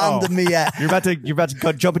kind of abandoned me yet. You're about to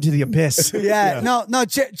go jump into the abyss. Yeah. No.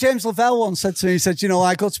 James Lavelle once said to me, he said, you know,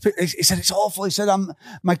 I got to pick. He said it's awful. He said,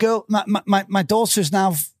 my daughter's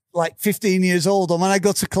now like 15 years old, and when I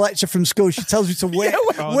go to collect her from school, she tells me to wait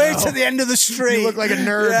to the end of the street. You look like a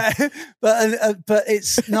nerd. Yeah. But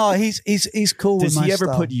it's no, he's cool. Does with he my ever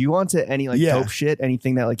style. put you onto any like dope shit,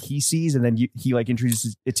 anything that like he sees, and then he like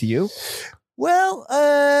introduces it to you? Well,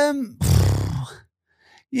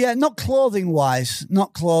 yeah, not clothing wise.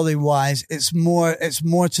 It's more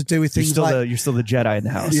to do with things you're still the Jedi in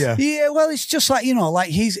the house. Yeah. Well, it's just like, you know, like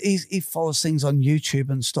he follows things on YouTube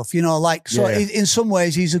and stuff, you know, like, so in some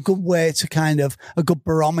ways he's a good way to kind of a good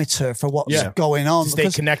barometer for what's going on. To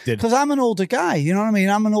stay connected. Because I'm an older guy, you know what I mean?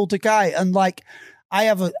 I'm an older guy, and like, I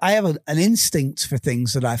have an instinct for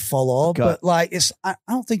things that I follow, but like I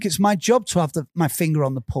don't think it's my job to have my finger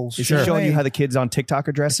on the pulse. Is he showing you how the kids on TikTok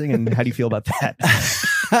are dressing, and how do you feel about that?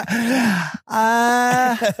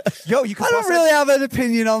 I don't really have an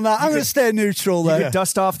opinion on that. I'm going to stay neutral there. You could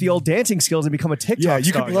dust off the old dancing skills and become a TikTok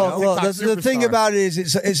star. Look, the thing about it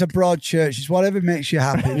is it's a broad church. It's whatever makes you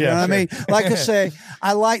happy. You know what I mean? Like I say,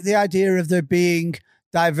 I like the idea of there being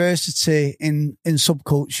diversity in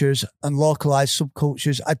subcultures and localized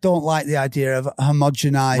subcultures. I don't like the idea of a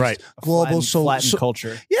homogenized global flattened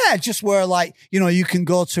culture. Yeah, just where like, you know, you can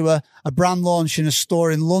go to a brand launch in a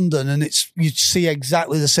store in London and you'd see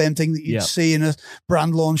exactly the same thing that you'd see in a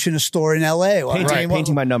brand launch in a store in LA.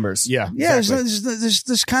 Painting by numbers. Yeah. Exactly.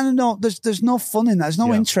 There's kind of there's no fun in that. There's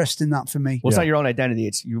no interest in that for me. Well, it's not your own identity.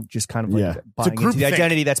 It's you just kind of like buying into the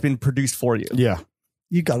identity that's been produced for you. Yeah.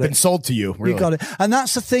 You got it. Been sold to you. Really. You got it. And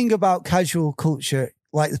that's the thing about casual culture.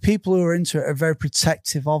 Like the people who are into it are very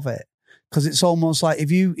protective of it, because it's almost like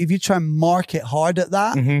if you try and market hard at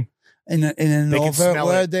that in an overt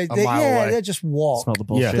word, they just walk. Smell the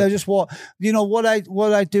bullshit. They just walk. You know what I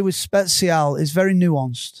do with Spezial is very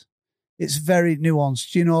nuanced. It's very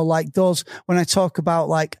nuanced. You know, like those when I talk about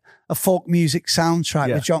like a folk music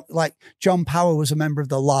soundtrack with John Power was a member of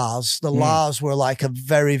the Lars. The Lars were like a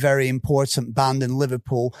very, very important band in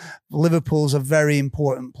Liverpool. Liverpool's a very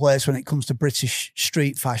important place when it comes to British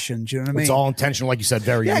street fashion. Do you know what I mean? It's all intentional, like you said,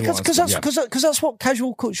 very nuanced. Because that's what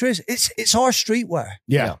casual culture is. It's our streetwear.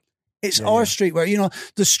 Yeah. It's our streetwear. You know,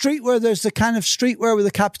 the streetwear, there's the kind of streetwear with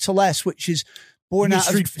a capital S, which is born out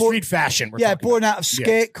of street fashion. Born out of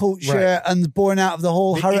skate culture and born out of the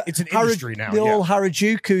whole it's an industry now. The whole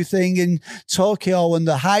Harajuku thing in Tokyo and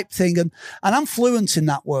the hype thing, and I'm fluent in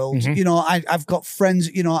that world. You know, I've got friends.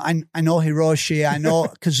 You know, I know Hiroshi, I know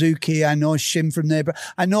Kazuki, I know Shim from Neighbor,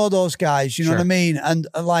 I know those guys. You know what I mean? And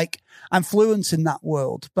like I'm fluent in that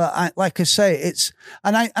world. But like I say, it's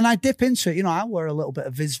and I dip into it. You know, I wear a little bit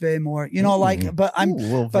of Visvim or but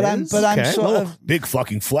I'm Okay. sort of Big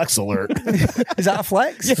fucking flex alert. is that a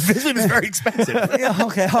flex? Yeah, Visvim is very expensive. Yeah,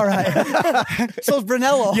 okay, all right. So is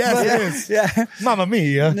Brunello. Yes, but, it is. Yeah. Mamma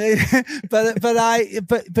mia.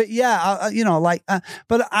 but yeah, you know, like,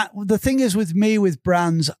 the thing is with me with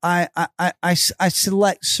brands, I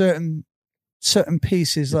select certain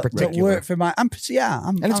pieces that work for my. And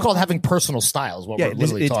it's called having personal styles. What we're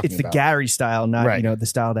literally talking it's the about. Gary style, not Right. you know the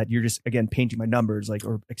style that you're just again painting by numbers, like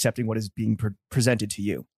or accepting what is being presented to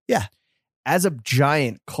you. Yeah. As a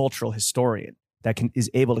giant cultural historian that is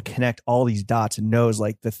able to connect all these dots and knows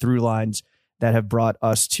like the through lines that have brought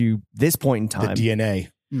us to this point in time. The DNA.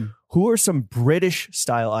 Who are some British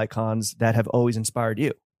style icons that have always inspired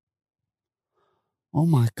you? Oh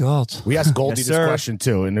my God. We asked Goldie Yes, this sir. question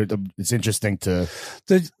too, and it's interesting to.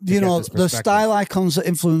 The get this the perspective. style icons that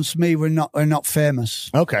influenced me are not famous.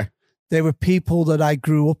 Okay. They were people that I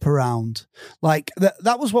grew up around. Like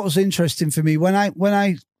that was what was interesting for me when I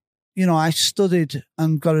I studied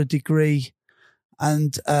and got a degree,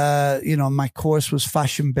 and my course was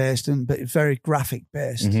fashion based but very graphic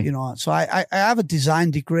based. Mhm. You know, so I have a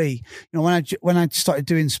design degree. You know, when I started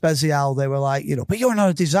doing Spezial, they were like, but you're not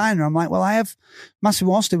a designer. I'm like, well, I have.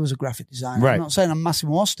 Massimo Osti was a graphic designer. Right. I'm not saying I'm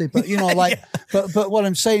Massimo Osti, but but what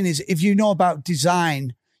I'm saying is, if you know about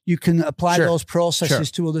design, you can apply Sure. those processes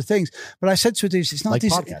to other things. But I said to Adis, it's not Like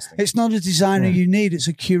podcasting. it's not a designer you need, it's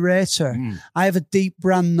a curator. I have a deep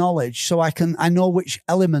brand knowledge, so I know which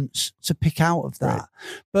elements to pick out of that. Right.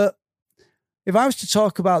 But if I was to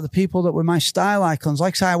talk about the people that were my style icons,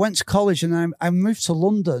 like I say, I went to college and I moved to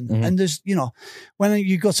London, and there's, when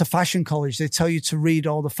you go to fashion college, they tell you to read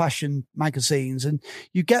all the fashion magazines, and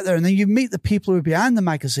you get there and then you meet the people who are behind the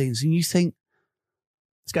magazines and you think,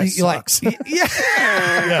 This guy sucks. Like, yeah.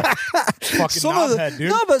 Fucking Some of knobhead, dude.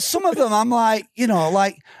 No, but some of them I'm like,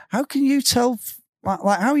 how can you tell?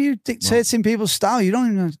 Like how are you dictating people's style? You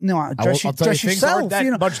don't even know how to dress, I'll tell dress you, things yourself. aren't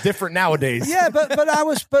that much different nowadays. Yeah, but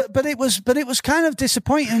it was kind of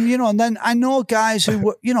disappointing, And then I know guys who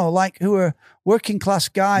were, who are working class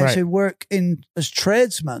guys Right. who work as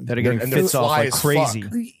tradesmen. That are getting And they're fits off fly like as crazy.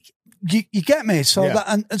 fuck. You get me? So Yeah.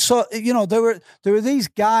 and so there were these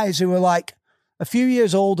guys who were like a few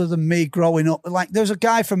years older than me growing up. Like there's a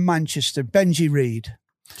guy from Manchester, Benji Reid.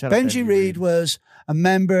 Shout out Benji Reid was a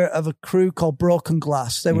member of a crew called Broken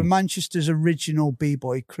Glass. They were Manchester's original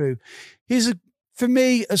b-boy crew. For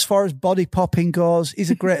me, as far as body popping goes, he's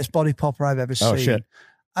the greatest body popper I've ever seen. Oh, shit.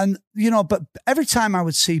 And, but every time I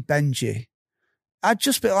would see Benji, I'd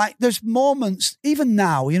just be like, there's moments, even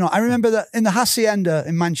now, I remember that in the Hacienda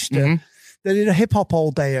in Manchester, they did a hip-hop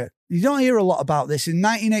all-dayer. You don't hear a lot about this. In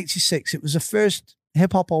 1986, it was the first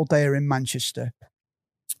hip-hop all-dayer in Manchester.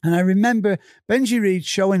 And I remember Benji Reid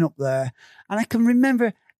showing up there, and I can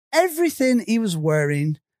remember everything he was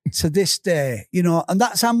wearing to this day, and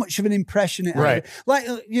that's how much of an impression it had. Right. Like,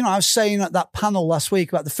 I was saying at that panel last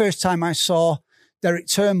week about the first time I saw Derek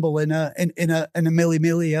Turnbull in a Milli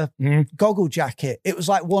Milia goggle jacket. It was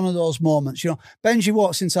like one of those moments, Benji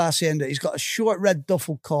walks into Hacienda, he's got a short red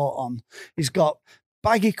duffel coat on, he's got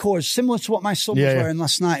baggy cords, similar to what my son was wearing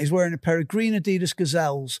last night. He's wearing a pair of green Adidas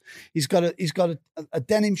Gazelles. He's got a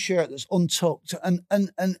denim shirt that's untucked, and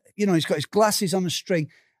he's got his glasses on a string,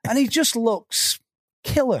 and he just looks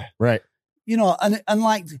killer, Right.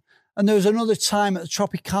 And there was another time at the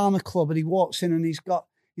Tropicana Club, and he walks in and he's got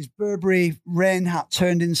his Burberry rain hat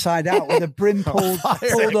turned inside out with a brim pulled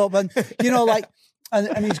up, and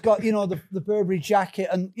and he's got the Burberry jacket,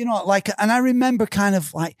 and and I remember kind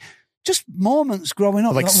of like just moments growing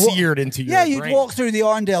up, Like seared into your you'd brain. walk through the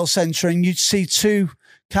Arndale Centre and you'd see two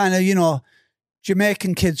kind of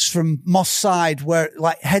Jamaican kids from Moss Side, where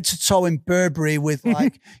like head to toe in Burberry with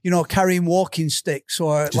like carrying walking sticks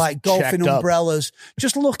or Just like golfing checked up. umbrellas,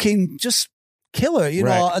 just looking just killer,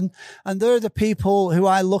 Right. and they're the people who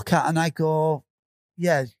I look at and I go,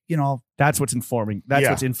 yeah, That's what's informing. That's Yeah.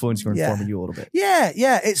 what's influencing or informing you a little bit. yeah,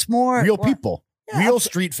 it's more Real people. Yeah, Real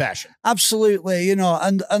street fashion. absolutely, and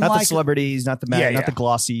Not like the celebrities, not the not the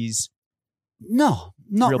glossies. no,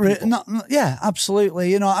 not Real really, people. yeah,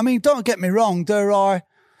 absolutely. I mean, don't get me wrong. There are,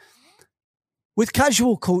 with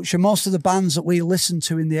casual culture, most of the bands that we listened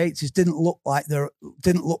to in the 80s didn't look like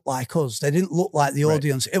us. They didn't look like the Right.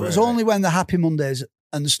 audience. It was Right, only when the Happy Mondays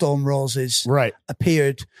and the Stone Roses Right.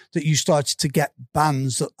 appeared that you started to get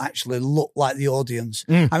bands that actually looked like the audience.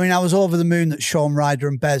 Mm. I mean, I was over the moon that Sean Ryder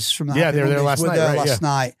and Bez from the Yeah, Happy they were there Mondays last were night, there right, last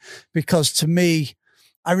night, because to me,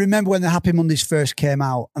 I remember when the Happy Mondays first came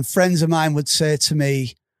out, and friends of mine would say to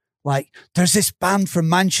me, like, there's this band from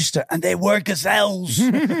Manchester and they wear gazelles.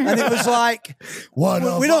 And it was like,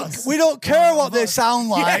 we don't care what they sound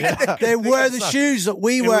like. Yeah. They wear the shoes that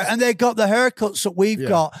we wear and they got the haircuts that we've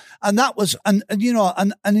got. And that was, and you know,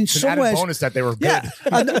 and in It's an some added ways, bonus that they were good. yeah.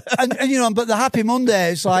 And you know, but the Happy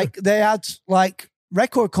Mondays, like they had like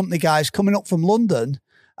record company guys coming up from London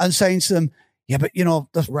and saying to them, yeah, but you know,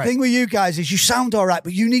 the thing with you guys is you sound all right,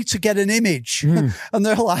 but you need to get an image. And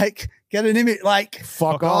they're like, get an image, like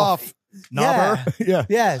Fuck off. Knobber. Yeah.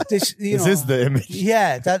 yeah, this, you This know, is the image.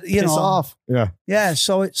 yeah, that, you Piss know, off. Yeah. yeah.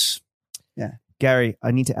 So it's, Gary,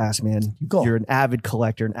 I need to ask, man. Go. You're an avid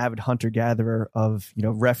collector, an avid hunter-gatherer of, you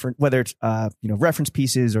know, whether it's you know, reference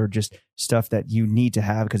pieces or just stuff that you need to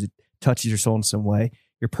have because it touches your soul in some way.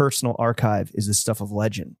 Your personal archive is the stuff of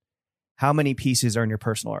legend. How many pieces are in your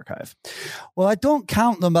personal archive? well, I don't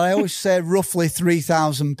count them, but I always say roughly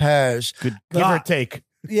 3,000 pairs. Good Give or take.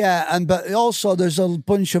 Yeah, but also there's a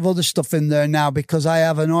bunch of other stuff in there now because I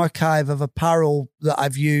have an archive of apparel that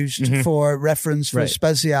I've used for reference for Right.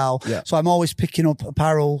 Spezial. Yeah. So I'm always picking up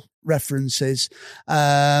apparel references. You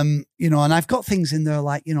know, and I've got things in there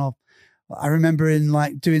like, you know, I remember in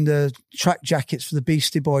like doing the track jackets for the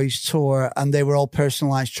Beastie Boys tour, and they were all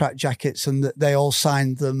personalized track jackets, and they all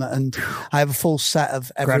signed them. And I have a full set of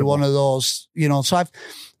every Incredible. one of those. You know, so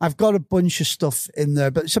I've got a bunch of stuff in there,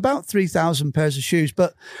 but it's about 3,000 pairs of shoes.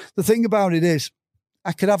 But the thing about it is,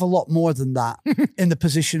 I could have a lot more than that in the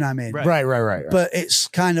position I'm in. Right. But it's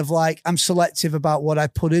kind of like I'm selective about what I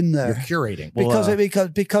put in You're there. curating.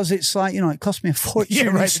 Because it's like, you know, it cost me a fortune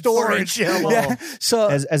in storage. Storage, Yeah. So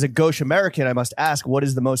As a gauche American, I must ask, what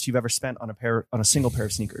is the most you've ever spent on a single pair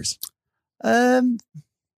of sneakers?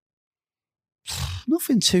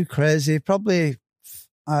 nothing too crazy. Probably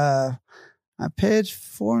I paid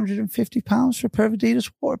 £450 for a pair of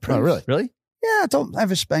Adidas waterproof. Oh, really? Really? Yeah, I don't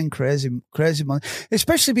ever spend crazy money,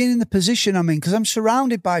 especially being in the position I'm in because I'm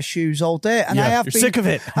surrounded by shoes all day, and I have You're been sick of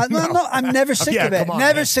it. I'm never sick Yeah, of it. come on,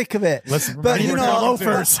 Never man. sick of it. Let's But you know,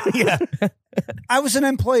 loafers. Yeah. I was an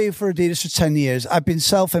employee for Adidas for 10 years. I've been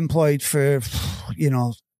self-employed for, you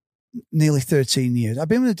know, nearly 13 years. I've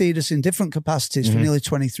been with Adidas in different capacities for nearly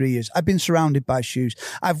 23 years. I've been surrounded by shoes.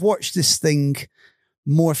 I've watched this thing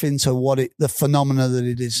morph into the phenomena that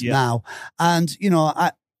it is now. And, you know,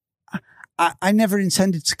 I never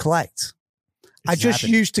intended to collect. I just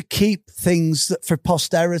used to keep things that for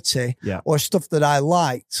posterity or stuff that I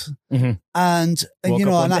liked. And you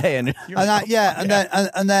know, and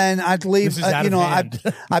then I'd leave, you know,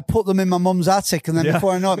 I put them in my mum's attic, and then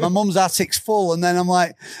before I know it, my mum's attic's full. And then I'm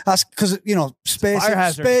like, that's because, you know,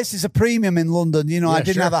 space is a premium in London. You know, I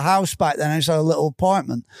didn't have a house back then. I just had a little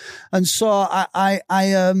apartment. And so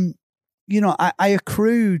you know, I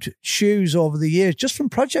accrued shoes over the years just from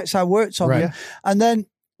projects I worked on. Right. And then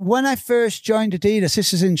when I first joined Adidas,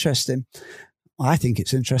 this is interesting. Well, I think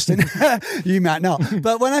it's interesting. You might not.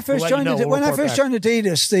 But when I first joined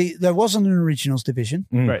Adidas, there wasn't an originals division.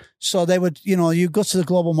 Right. So they would, you know, you go to the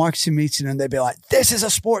global marketing meeting and they'd be like, this is a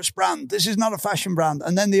sports brand. This is not a fashion brand.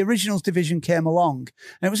 And then the originals division came along,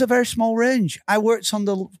 and it was a very small range. I worked on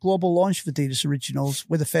the global launch of Adidas Originals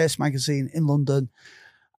with a Face magazine in London.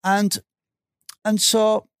 And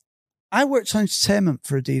so I worked on entertainment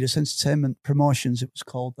for Adidas, entertainment promotions, it was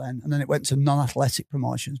called then. And then it went to non-athletic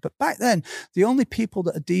promotions. But back then, the only people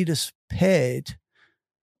that Adidas paid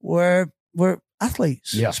were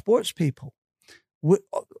athletes, sports people.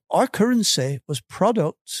 Our currency was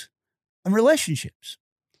product and relationships.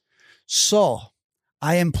 So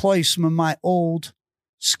I employ some of my old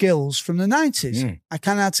skills from the 90s. I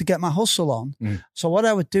kind of had to get my hustle on. So what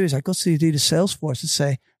I would do is I go to the Adidas sales force and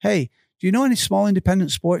say, hey, do you know any small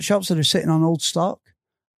independent sports shops that are sitting on old stock?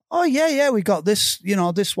 Oh, yeah, we got this, you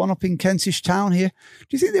know, this one up in Kentish Town here. Do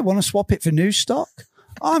you think they want to swap it for new stock?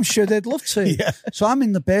 Oh, I'm sure they'd love to. So I'm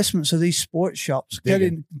in the basements of these sports shops,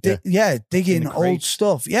 digging old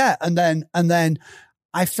stuff. Yeah, and then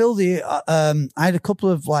I fill I had a couple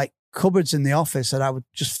of like cupboards in the office that I would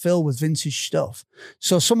just fill with vintage stuff.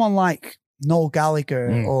 So someone like Noel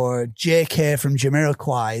Gallagher or JK from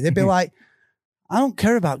Jamiroquai, they'd be like, I don't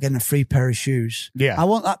care about getting a free pair of shoes. Yeah. I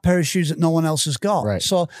want that pair of shoes that no one else has got. Right.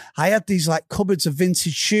 So I had these like cupboards of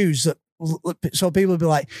vintage shoes so people would be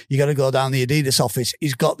like, you got to go down the Adidas office.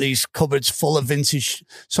 He's got these cupboards full of vintage.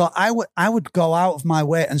 So I would go out of my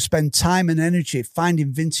way and spend time and energy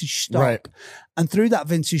finding vintage stock. Right. And through that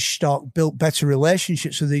vintage stock, built better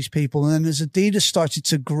relationships with these people. And then as Adidas started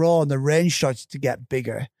to grow and the range started to get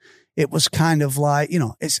bigger, it was kind of like, you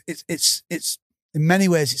know, it's in many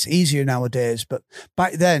ways it's easier nowadays, but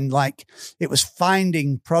back then, like, it was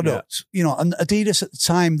finding products, you know, and Adidas at the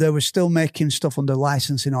time, they were still making stuff under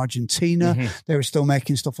license in Argentina. They were still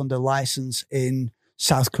making stuff under license in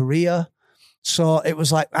South Korea. So it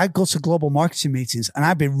was like, I'd go to global marketing meetings and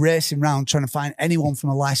I'd be racing around trying to find anyone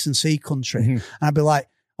from a licensee country. And I'd be like,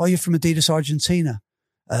 oh, you're from Adidas Argentina.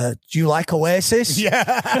 Do you like Oasis?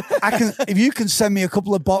 Yeah. If you can send me a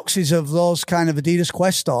couple of boxes of those kind of Adidas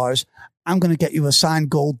Quest stars, I'm going to get you a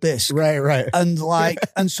signed gold disc. Right. And like,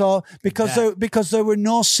 and so because there were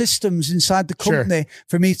no systems inside the company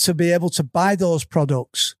for me to be able to buy those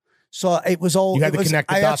products. So it was all, you had to connect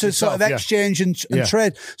the I had dots to yourself, sort of exchange and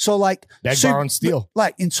trade. So like, Dagbar and Steel.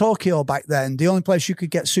 Like in Tokyo back then, the only place you could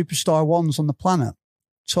get Superstar 1s on the planet,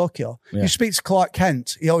 Tokyo. You speak to Clark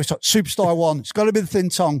Kent, he always talks Superstar 1. It's got to be the thin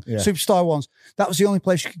tongue. Superstar 1s. That was the only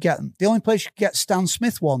place you could get them. The only place you could get Stan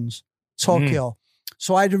Smith 1s, Tokyo.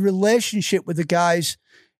 So I had a relationship with the guys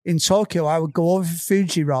in Tokyo. I would go over to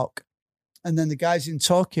Fuji Rock, and then the guys in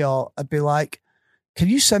Tokyo, I'd be like, can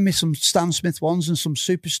you send me some Stan Smith 1s and some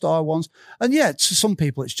Superstar 1s? And yeah, to some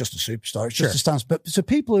people, it's just a Superstar. It's just a Stan Smith. But to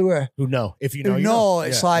people who know, if you know, you know.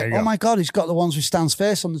 It's like, oh my God, he's got the ones with Stan's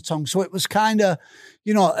face on the tongue. So it was kind of,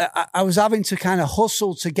 you know, I was having to kind of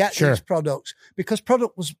hustle to get these products, because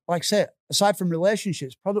product was, like I said, aside from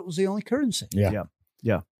relationships, product was the only currency.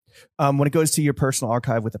 Yeah. When it goes to your personal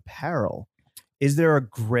archive with apparel, is there a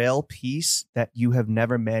grail piece that you have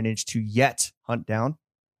never managed to yet hunt down?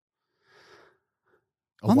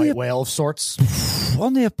 A white whale of sorts?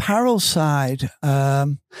 On the apparel side, I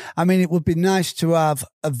mean, it would be nice to have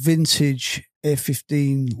a vintage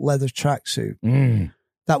A15 leather tracksuit.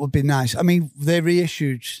 That would be nice. I mean, they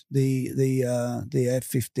reissued the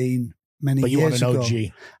A15 many years ago. But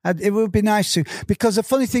you want an OG. It would be nice to, because the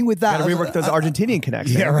funny thing with that, Gotta rework those Argentinian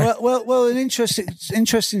connections. Yeah, right. Well, an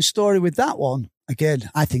interesting story with that one. Again,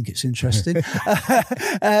 I think it's interesting.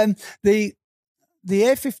 The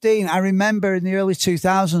A15, I remember in the early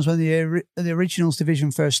 2000s when the originals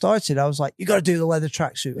division first started, I was like, you got to do the leather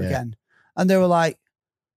tracksuit again. And they were like,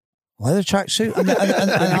 leather tracksuit? And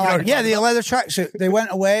I'm like, yeah, the leather tracksuit. They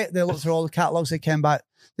went away. They looked through all the catalogs. They came back.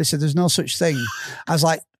 They said, there's no such thing. I was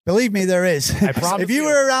like, believe me, there is. If you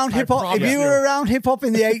were around hip hop, in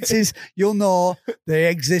the 80s, you'll know they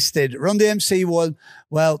existed. Run DMC one.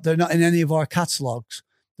 Well, they're not in any of our catalogs.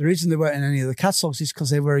 The reason they weren't in any of the catalogs is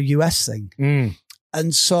because they were a US thing.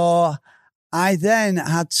 And so I then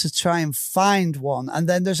had to try and find one. And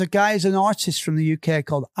then there's a guy who's an artist from the UK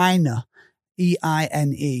called Ina,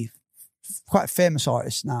 E-I-N-E, quite a famous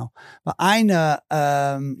artist now. But Ina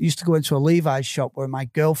used to go into a Levi's shop where my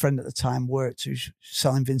girlfriend at the time worked, who's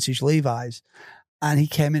selling vintage Levi's. And he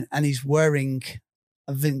came in and he's wearing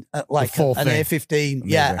like an A15.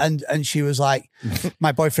 Yeah. And she was like,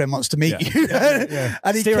 my boyfriend wants to meet you.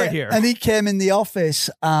 And Stay right here. And he came in the office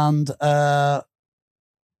and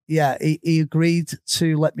he agreed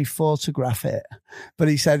to let me photograph it, but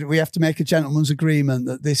he said we have to make a gentleman's agreement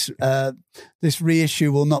that this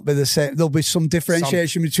reissue will not be the same. There'll be some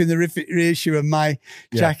differentiation between the reissue and my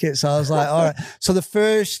jacket. So I was like, all right. So the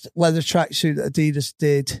first leather tracksuit that Adidas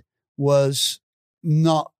did was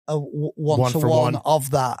not a one-to-one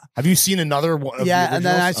of that. Have you seen another one? And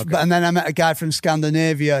then I met a guy from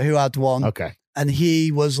Scandinavia who had one. Okay, and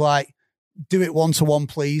he was like, do it one-to-one,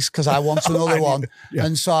 please, because I want another one.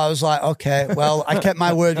 And so I was like, okay, well, I kept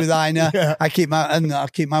my word with Ina. I'll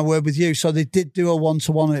keep my word with you. So they did do a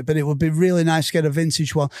one-to-one of it, but it would be really nice to get a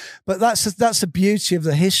vintage one. But that's the beauty of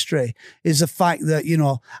the history, is the fact that, you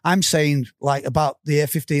know, I'm saying like about the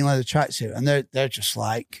A15 leather tracksuit, and they're just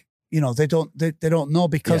like, you know, they don't know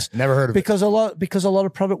because never heard of it. because a lot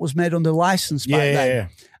of product was made under license back then.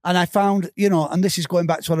 And I found, you know, and this is going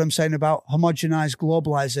back to what I'm saying about homogenized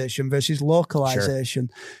globalization versus localization.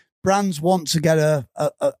 Brands want to get a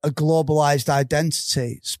globalized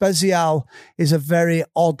identity. Spezial is a very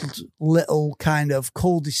odd little kind of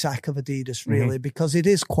cul-de-sac of Adidas, really, because it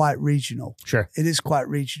is quite regional. Sure, it is quite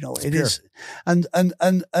regional. It is, and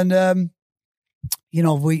you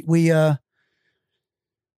know, we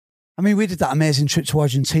did that amazing trip to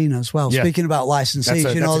Argentina as well. Yeah. Speaking about licensees,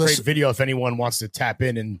 that's a great video if anyone wants to tap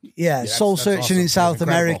in and soul searching awesome. In South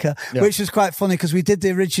America, which was quite funny because we did the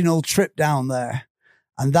original trip down there,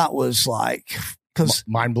 and that was like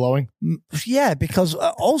mind blowing. Yeah, because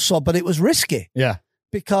but it was risky. Yeah,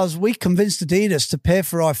 because we convinced Adidas to pay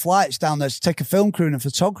for our flights down there to take a film crew and a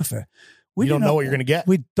photographer. We don't know what you're going to get.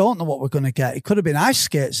 We don't know what we're going to get. It could have been ice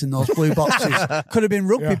skates in those blue boxes. Could have been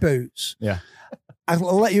rugby boots. Yeah.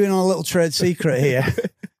 I'll let you in on a little trade secret here.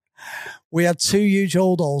 we had 2 huge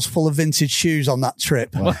holdalls full of vintage shoes on that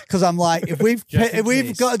trip. Because I'm like, if we've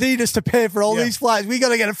got Adidas to pay for all these flights, we got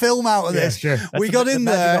to get a film out of this. Sure. We got in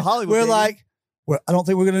there. We're like, I don't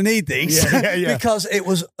think we're going to need these because it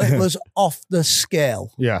was off the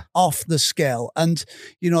scale. Yeah. Off the scale. And,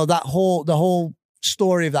 you know, the whole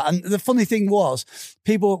story of that. And the funny thing was,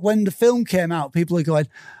 people, when the film came out, people are going,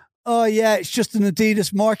 oh yeah, it's just an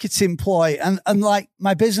Adidas marketing ploy. And like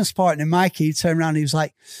my business partner, Mikey, he turned around and he was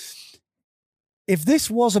like, if this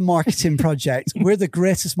was a marketing project, we're the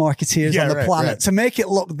greatest marketeers on the planet to make it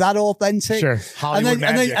look that authentic. Sure. And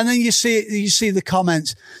then you see the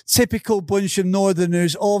comments, typical bunch of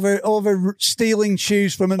Northerners over stealing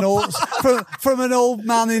shoes from an old from an old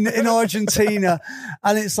man in Argentina.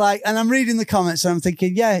 And it's like, and I'm reading the comments and I'm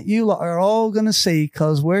thinking, yeah, you lot are all going to see,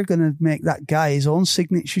 because we're going to make that guy his own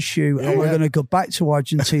signature shoe and we're going to go back to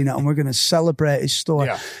Argentina and we're going to celebrate his story.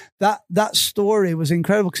 Yeah. That story was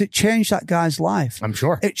incredible because it changed that guy's life. I'm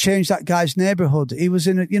sure it changed that guy's neighborhood. He was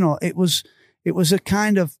in a, you know, it was a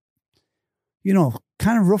kind of, you know,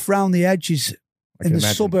 kind of rough around the edges in the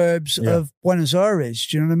suburbs of Buenos Aires.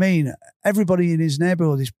 Do you know what I mean? Everybody in his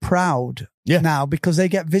neighborhood is proud now because they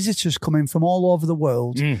get visitors coming from all over the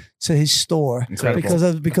world to his store because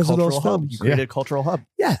of those films. You created a cultural hub.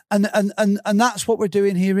 Yeah, and that's what we're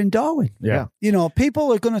doing here in Darwin. Yeah. You know,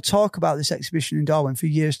 people are going to talk about this exhibition in Darwin for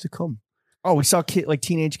years to come. Oh, we saw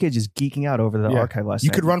teenage kids just geeking out over the archive last night.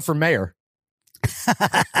 You could run for mayor.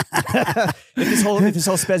 if this whole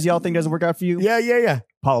Spezial thing doesn't work out for you,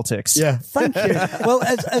 politics. Yeah, thank you. Well,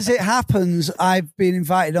 as it happens, I've been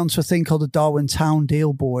invited onto a thing called the Darwin Town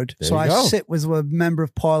Deal Board. So I sit with a member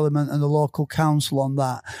of Parliament and the local council on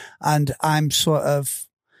that, and I'm sort of.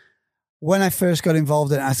 When I first got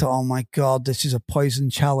involved in it, I thought, oh my God, this is a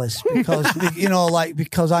poison chalice because, you know, like,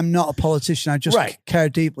 because I'm not a politician. I just care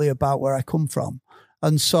deeply about where I come from.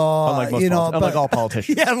 And so, unlike all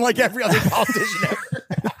politicians. Yeah, unlike every other politician ever.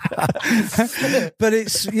 But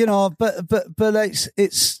it's, you know, but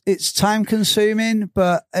it's time consuming,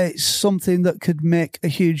 but it's something that could make a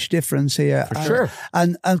huge difference here. For sure.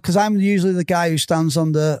 And because I'm usually the guy who stands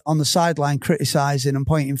on the sideline criticizing and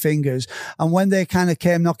pointing fingers. And when they kind of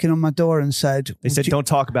came knocking on my door and said, don't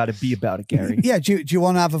talk about it, be about it, Gary. Yeah. Do you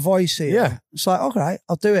want to have a voice here? Yeah. It's like, all right,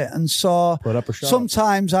 I'll do it. And so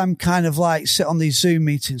sometimes I'm kind of like sit on these Zoom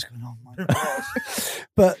meetings going, oh my God.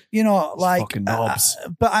 But, you know, like, fucking knobs.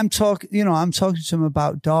 But I'm talking to them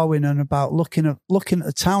about Darwin and about looking at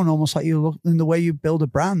the town almost like you look in the way you build a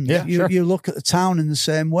brand. Yeah, you look at the town in the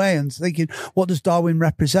same way and thinking, what does Darwin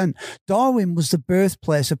represent? Darwin was the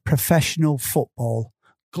birthplace of professional football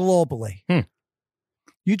globally.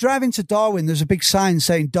 You drive into Darwin, there's a big sign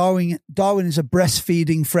saying Darwin is a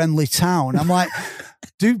breastfeeding friendly town. I'm like,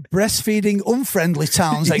 do breastfeeding unfriendly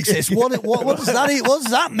towns exist? What does that What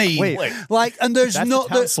does that mean? Wait. Like, and there's that's no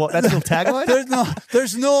that's the tagline.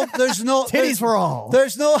 There's no titties for all.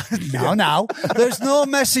 There's no there's no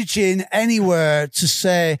messaging anywhere to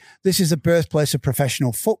say this is the birthplace of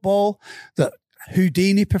professional football. That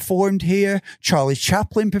Houdini performed here, Charlie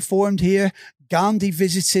Chaplin performed here, Gandhi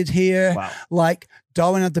visited here. Wow. Like,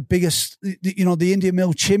 Darwin had the biggest, you know, the India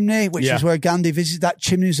Mill chimney, which is where Gandhi visited. That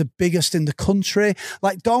chimney is the biggest in the country.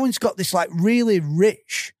 Like, Darwin's got this like really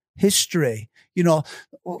rich history, you know.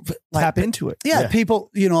 Like, tap into it. Yeah, people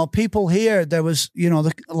here, there was, you know,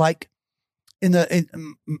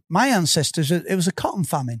 in my ancestors, it was a cotton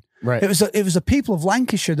famine. Right. It was the people of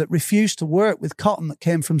Lancashire that refused to work with cotton that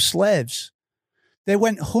came from slaves. They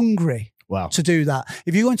went hungry. Wow. To do that.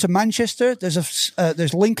 If you go into Manchester,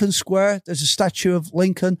 there's Lincoln Square. There's a statue of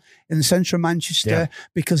Lincoln in the centre of Manchester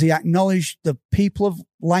because he acknowledged the people of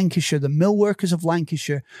Lancashire, the mill workers of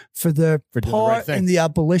Lancashire, for their part in the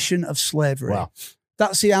abolition of slavery. Wow.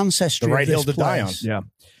 That's the ancestry the right of this hill to die on. place. Yeah.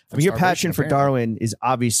 I mean, your passion for Darwin is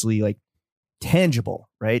obviously like tangible,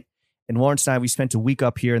 right? And Lawrence and I, we spent a week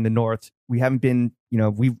up here in the north. We haven't been, you know,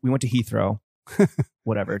 we went to Heathrow.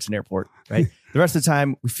 Whatever, it's an airport, right? The rest of the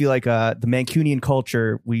time, we feel like the Mancunian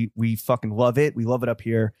culture, we fucking love it. We love it up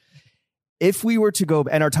here. If we were to go,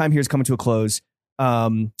 and our time here is coming to a close,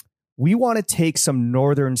 we want to take some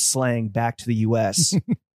northern slang back to the U.S.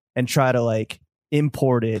 and try to like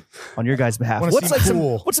import it on your guys' behalf. What's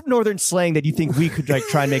some northern slang that you think we could like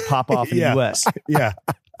try and make pop off in the U.S.? Yeah.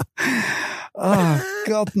 Oh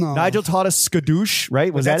God, no! Nigel taught us skadoosh,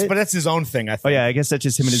 right? Was that it? But that's his own thing, I think. Oh yeah, I guess that's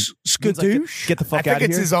just him and his skadoosh. Like, get the fuck out of here. I think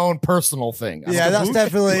it's his own personal thing. Yeah, that's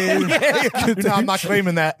definitely. No, I'm not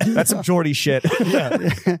claiming that. That's some Geordie shit. Yeah.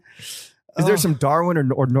 Is there some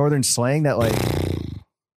Darwin or northern slang that like?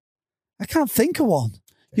 I can't think of one.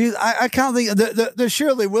 I can't think. There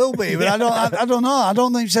surely will be, but I don't know. I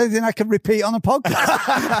don't think it's anything I can repeat on a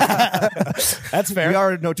podcast. That's fair. We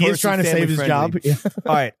are notoriously He's trying to save his job. family-friendly.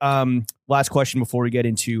 All right. Last question before we get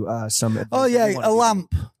into some. Oh yeah, a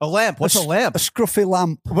lamp. A lamp. What's a lamp? A scruffy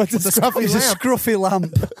lamp. What's a scruffy It's lamp? a scruffy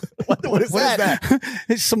lamp. What is that?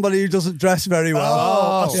 It's somebody who doesn't dress very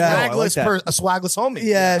well. Oh, Yeah. I like that. a swagless homie.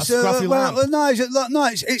 Yeah, a so, scruffy lamp.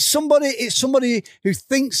 it's somebody who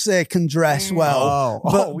thinks they can dress well,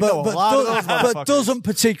 Oh, we know a lot of those but motherfuckers. doesn't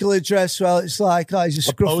particularly dress well. It's like he's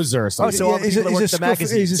a A scruffy. poser or something. so all the people that work at the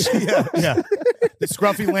magazines. yeah. The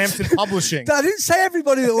scruffy lamps in publishing. I didn't say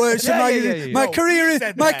everybody that works in Yeah, yeah, magazines. yeah, yeah. My No, career, you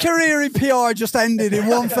said my that. career in PR just ended in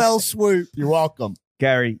one fell swoop. You're welcome.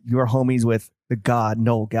 Gary, you are homies with the god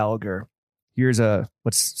Noel Gallagher.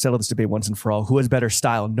 Let's settle this debate once and for all. Who has better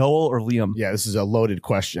style, Noel or Liam? Yeah, this is a loaded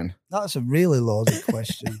question. That's a really loaded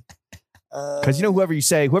question. Because whoever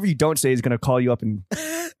you don't say is going to call you up and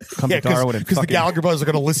come to Darwin and because the fucking- Gallagher brothers are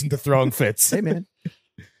going to listen to Throwing Fits. Hey man,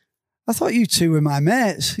 I thought you two were my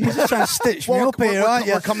mates. You're just trying to stitch me Well, up here, aren't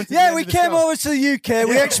you? we're coming to the Yeah, end we of the came show. over to the UK.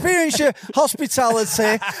 We experienced your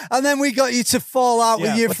hospitality, and then we got you to fall out Yeah,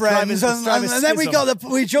 with your let's drive friends, his- let's drive his and then we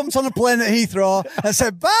schism. we jumped on a plane at Heathrow and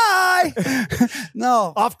said bye.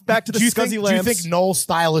 No, off back to the Do scuzzy you lamps. think Noel's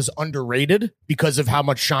style is underrated because of how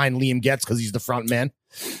much shine Liam gets because he's the front man?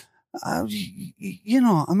 I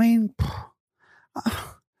mean,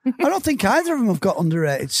 I don't think either of them have got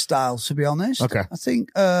underrated styles. To be honest, Okay. I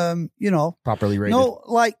think Properly rated.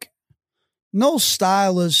 No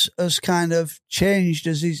style has kind of changed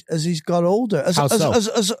as he's got older. How so?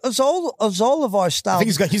 As all of our I styles.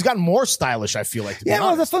 think he's gotten more stylish, I feel like. To be Yeah, well,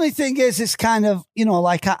 the honest. funny thing is, it's kind of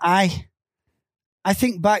like I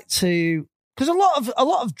think back to, because a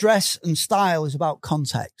lot of dress and style is about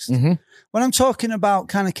context. Mhm. When I'm talking about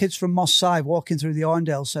kind of kids from Moss Side walking through the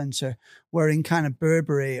Orndale Centre wearing kind of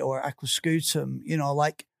Burberry or Aquascutum,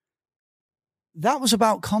 that was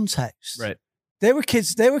about context. Right. They were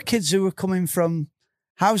kids who were coming from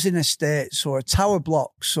housing estates or tower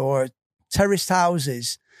blocks or terraced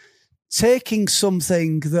houses, taking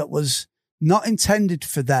something that was not intended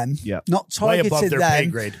for them, not way above targeted their pay them,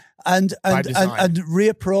 grade. and by design. and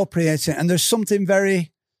reappropriating. And there's something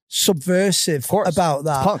very subversive about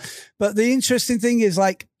that. Punk. But the interesting thing is,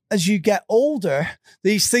 like, as you get older,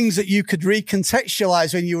 these things that you could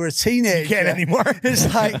recontextualize when you were a teenager, You can't anymore.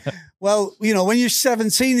 It's like, well, when you're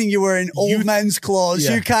 17 and you're wearing old men's clothes,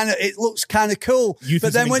 Yeah. it looks kind of cool. Youth but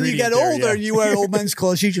is then an when you get ingredient there, older yeah. and you wear old men's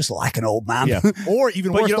clothes, you just like an old man. Yeah. Or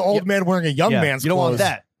even But worse, you the don't- old man wearing a young Yeah, man's you don't want clothes.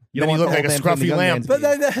 that. Then don't you want look the like a old man from the scruffy young lamp. man's But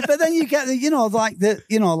beard. then you get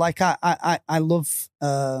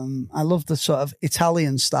I love the sort of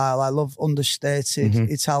Italian style. I love understated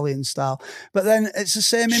Italian style. But then it's the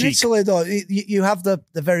same in Chic. Italy, though. You have the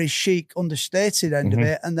very chic, understated end of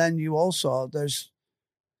it, and then you also there's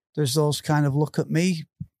those kind of look at me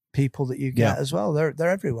people that you get as well. They're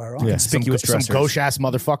everywhere, aren't Yeah, they? some Conspicuous dressers. gauche ass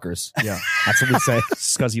motherfuckers. Yeah, that's what we say.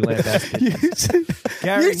 Scuzzy lamp bastard.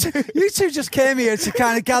 You two just came here to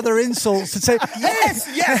kind of gather insults to say, Yes.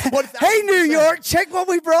 hey, New York, check what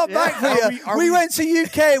we brought back for you. Are We we- went to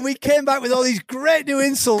UK and we came back with all these great new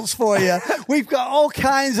insults for you. We've got all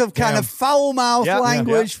kinds of kind of foul mouth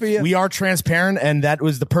language for you. We are transparent, and that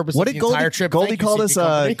was the purpose What of did the entire trip. Goldie Thank you, called CP us?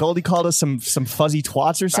 Company. Goldie called us some fuzzy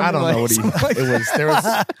twats or something. I don't know like- what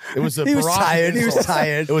it was a He was barrage of tired. He was insults.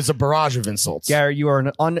 tired. It was a barrage of insults. Gary, you are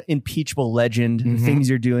an unimpeachable legend. The things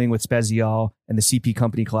you're doing with Spezial and the CP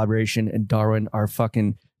Company collaboration and Darwin are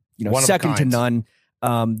fucking, One of a second to kind.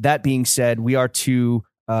 none. That being said, we are two,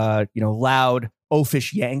 loud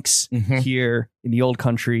oafish Yanks here in the old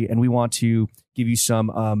country, and we want to give you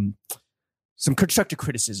some constructive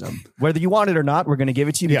criticism. Whether you want it or not, we're going to give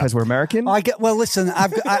it to you because we're American. Listen,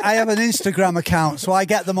 I have an Instagram account, so I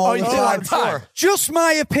get them all the time. Just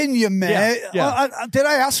my opinion, mate. Yeah. Did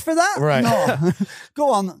I ask for that? Right. No.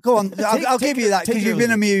 Go on. I'll give you that take because it or you've leave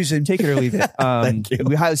been it. amusing. Take it or leave it. Thank you.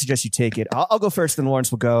 We highly suggest you take it. I'll go first, then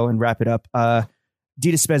Lawrence will go and wrap it up.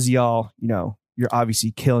 Dita Spezial, you're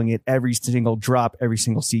obviously killing it. Every single drop, every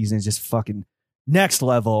single season is just fucking next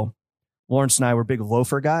level. Lawrence and I were big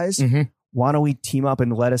loafer guys. Mhm. Why don't we team up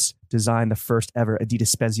and let us design the first ever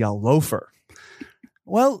Adidas Spezial loafer?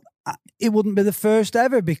 Well, it wouldn't be the first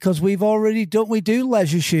ever because we do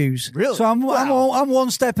leisure shoes. Really? So I'm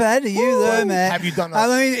one step ahead of you there, mate. Have you done that?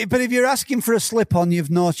 I mean, but if you're asking for a slip-on,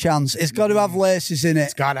 you've no chance. It's got to have laces in it.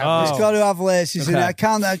 It's got to Oh. It's got to have laces in it.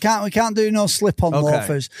 Okay. We can't do no slip-on Okay.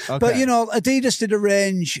 loafers. Okay. But Adidas did a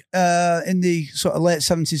range in the sort of late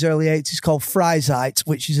 70s, early 80s called Freizeit,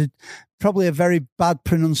 which is probably a very bad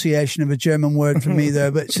pronunciation of a German word for me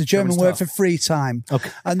there, but it's a German word for free time. Okay.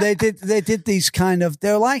 And they did these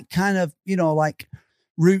they're like like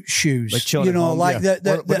root shoes, Like children home, like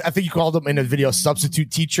I think you called them in a video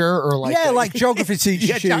substitute teacher or like like geography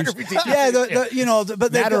teacher shoes. Geography teacher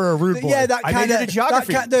but that or a rude boy. Yeah, that I kind majored in of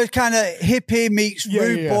geography. the kind of hippie meets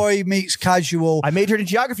rude boy meets casual. I majored in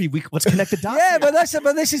geography. Let's connect the dots. Yeah,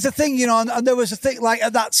 but this is the thing, and there was a thing like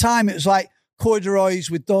at that time it was like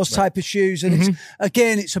corduroys with those type of shoes, and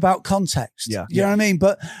it's about context. Yeah. You know what I mean?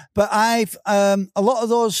 But I've a lot of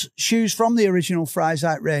those shoes from the original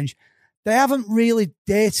Freizeit range, they haven't really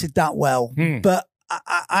dated that well, but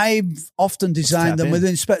I've often designed them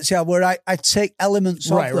within Spezial where I take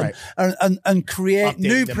elements of them and create Updating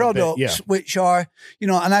new them a products, bit, which are,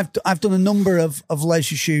 and I've done a number of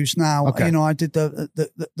leisure shoes now. Okay. I did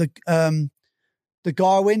the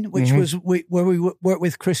Garwin, which was where we worked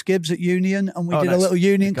with Chris Gibbs at Union, and we did a little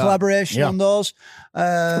Union collaboration on those.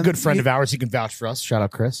 A good friend of ours, he can vouch for us. Shout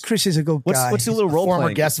out, Chris. Chris is a good guy. Let's do a little role Former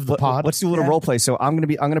play. guest of the pod. Let's do a little role play. So I'm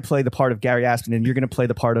gonna play the part of Gary Aspen, and you're gonna play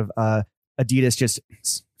the part of Adidas, just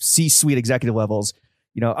C-suite executive levels.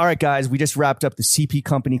 All right, guys, we just wrapped up the CP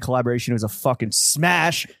Company collaboration. It was a fucking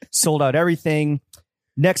smash. Sold out everything.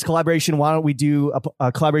 Next collaboration, why don't we do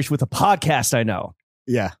a collaboration with a podcast I know?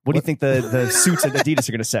 Yeah. What do you think the suits at Adidas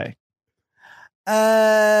are going to say?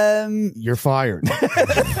 You're fired.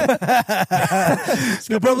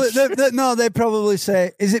 They probably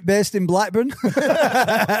say, is it based in Blackburn?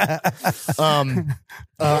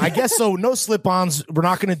 I guess so. No slip-ons. We're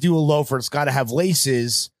not going to do a loafer. It's got to have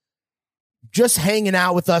laces. Just hanging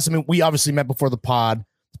out with us. I mean, we obviously met before the pod.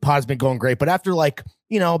 The pod's been going great. But after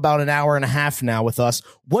about an hour and a half now with us,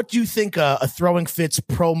 what do you think a Throwing Fits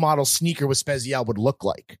Pro model sneaker with Spezial would look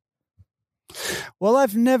like? Well,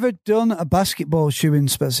 I've never done a basketball shoe in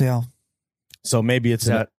Spezial. So maybe it's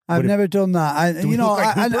that. I've never done that.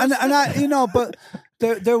 But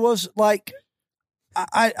there was like,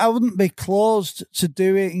 I wouldn't be closed to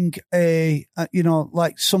doing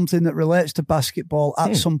like something that relates to basketball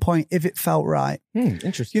at some point if it felt right.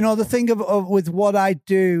 Interesting. The thing with what I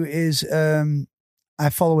do is I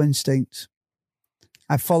follow instinct.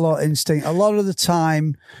 A lot of the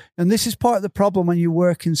time, and this is part of the problem when you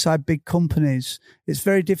work inside big companies. It's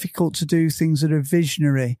very difficult to do things that are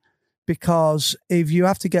visionary, because if you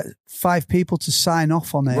have to get 5 people to sign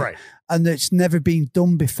off on it, and it's never been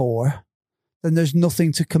done before, then there's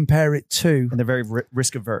nothing to compare it to. And they're very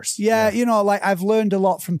risk averse. Yeah, like I've learned a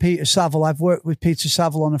lot from Peter Saville. I've worked with Peter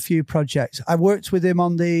Saville on a few projects. I worked with him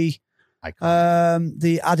on the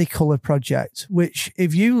Adicolor project, which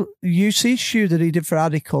if you see a shoe that he did for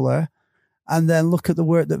Adicolor and then look at the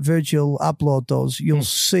work that Virgil Abloh does, you'll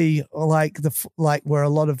see like where a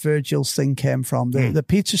lot of Virgil's thing came from. The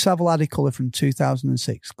Peter Saville Adicolor from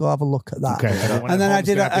 2006. Go have a look at that. Okay. And then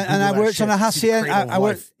I worked on a Hacienda. I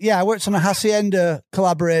worked on a Hacienda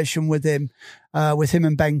collaboration with him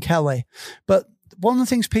and Ben Kelly. But one of the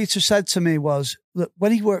things Peter said to me was that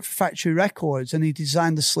when he worked for Factory Records and he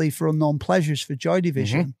designed the sleeve for Unknown Pleasures for Joy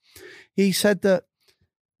Division, he said that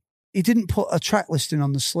he didn't put a track listing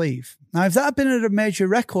on the sleeve. Now, if that had been at a major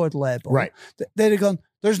record label, they'd have gone,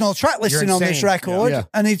 "There's no track listing on this record,"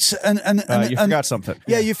 and it's you forgot something.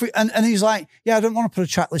 Yeah, and he's like, "Yeah, I don't want to put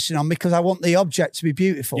a track listing on because I want the object to be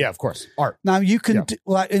beautiful." Yeah, of course, art. Now you can do,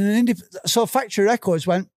 like in an indie. So Factory Records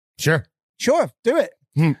went, sure, do it.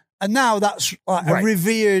 And now that's like a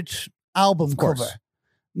revered album cover.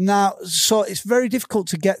 Now, so it's very difficult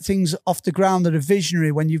to get things off the ground that are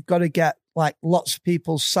visionary when you've got to get like lots of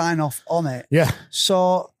people sign off on it. Yeah.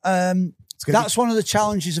 So that's one of the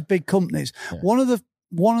challenges of big companies. Yeah. One of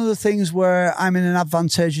the things where I'm in an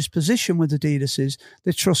advantageous position with Adidas is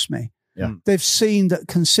they trust me. Yeah. They've seen that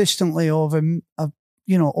consistently over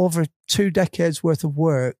 2 decades worth of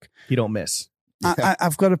work. You don't miss.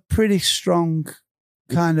 I've got a pretty strong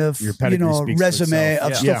kind of resume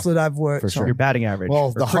of stuff that I've worked on. Your batting average.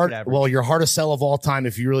 Well, your hardest sell of all time,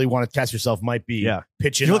 if you really want to test yourself, might be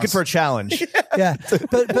pitching. You're looking for a challenge.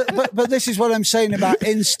 But this is what I'm saying about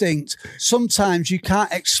instinct. Sometimes you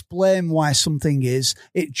can't explain why something is;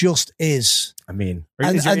 it just is. I mean,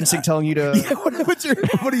 is your instinct telling you to? I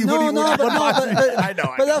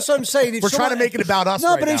know. But that's what I'm saying. We're trying to make it about us.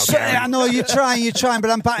 No, right but now, I know you're trying, but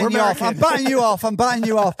I'm batting you off. I'm batting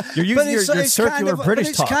you off. You're using your circular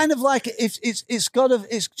British talk. It's kind of like it's just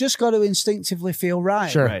got to instinctively feel right.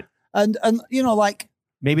 Sure. Right. And like.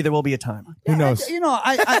 Maybe there will be a time. Who knows?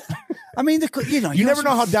 I mean, you never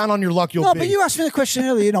know how down on your luck you'll be. No, but you asked me the question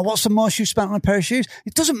earlier. What's the most you spent on a pair of shoes?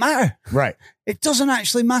 It doesn't matter. Right. It doesn't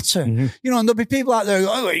actually matter. And there'll be people out there.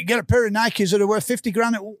 You get a pair of Nikes that are worth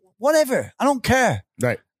 $50,000. Whatever. I don't care.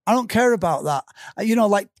 Right. I don't care about that. You know,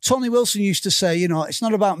 like Tony Wilson used to say, you know, it's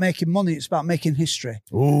not about making money, it's about making history.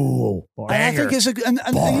 Ooh, And I think it's and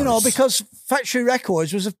you know, because Factory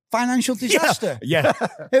Records was a financial disaster. Yeah.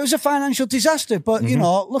 It was a financial disaster, but you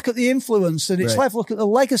know, look at the influence that it's Right. left. Look at the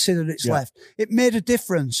legacy that it's left. It made a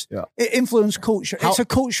difference. Yeah. It influenced culture. It's a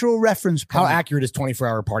cultural reference How point. accurate is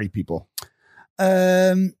 24-hour party people?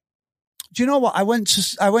 Do you know what? I went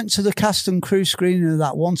to the cast and crew screening of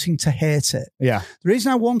that wanting to hate it. Yeah. The reason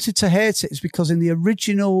I wanted to hate it is because in the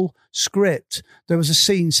original script, there was a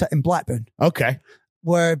scene set in Blackburn Okay.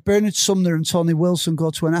 where Bernard Sumner and Tony Wilson go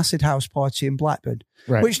to an acid house party in Blackburn,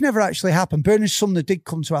 Right. which never actually happened. Bernard Sumner did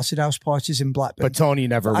come to acid house parties in Blackburn. But Tony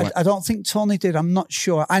never went. I don't think Tony did. I'm not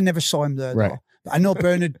sure. I never saw him there, Right. though. But I know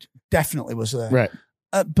Bernard definitely was there. Right.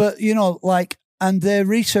 But, you know, like, and the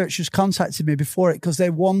researchers contacted me before it because they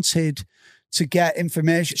wanted to get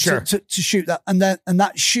information Sure. to shoot that. And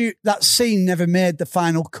that scene never made the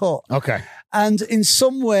final cut. Okay. And in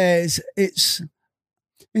some ways, it's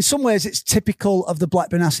typical of the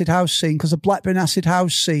Blackburn Acid House scene because the Blackburn Acid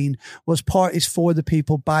House scene was parties for the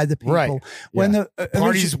people, by the people. Right. When Yeah. the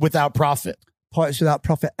Parties without profit. parties without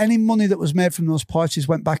profit, any money that was made from those parties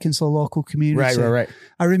went back into the local community. Right.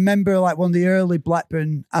 I remember like one of the early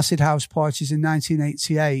Blackburn Acid House parties in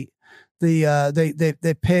 1988.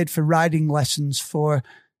 They paid for riding lessons for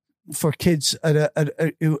kids at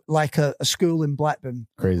a school in Blackburn.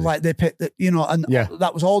 Crazy. Like they paid, you know, and Yeah.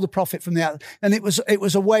 that was all the profit from and it was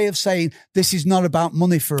a way of saying this is not about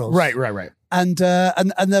money for us. Right. And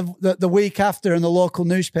the week after in the local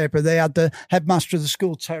newspaper, they had the headmaster of the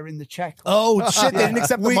school tearing the check. Oh, shit. They didn't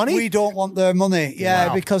accept the money? We don't want their money. Yeah,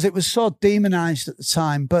 Wow. because it was so demonized at the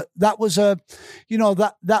time. But that was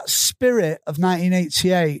that spirit of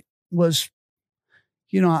 1988 was,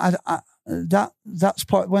 you know, that's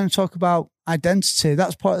part when I talk about identity,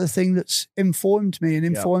 that's part of the thing that's informed me and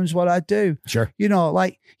informs what I do. Sure. You know,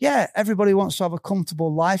 like, yeah, everybody wants to have a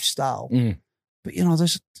comfortable lifestyle, but you know,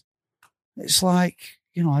 it's like,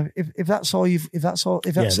 you know, if that's all is that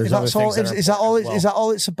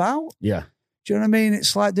all it's about? Yeah. Do you know what I mean?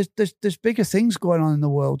 It's like there's bigger things going on in the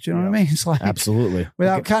world. Do you know what I mean? It's like Absolutely.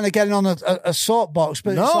 without kind of getting on a soapbox,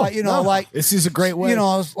 but it's like, you know, like this is a great way. you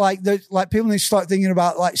know, it's like people need to start thinking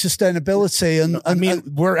about like sustainability and I mean,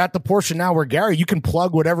 we're at the portion now where Gary, you can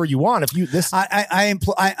plug whatever you want. If you this, I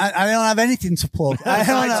don't have anything to plug. I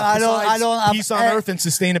don't have peace on earth and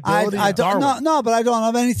sustainability. I don't Darwin. no, but I don't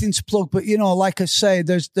have anything to plug. But you know, like I say,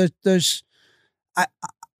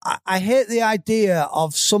 I hate the idea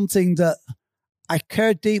of something that I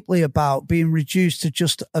care deeply about being reduced to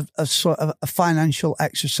just a sort of a financial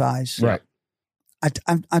exercise. Right.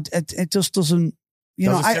 It just doesn't. You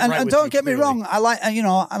know, Doesn't sit right and with don't you, get me clearly. wrong. I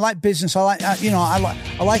like business. I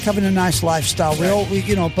like having a nice lifestyle.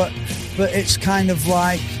 But it's kind of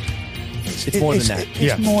like It's more than that.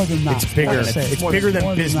 It's more than that. It's bigger. That's it. It's bigger than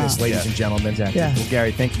More business, that. ladies and gentlemen. Exactly. Yeah. Well,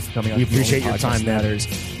 Gary, thank you for coming on. We The Only appreciate your Podcast time, That man. Matters.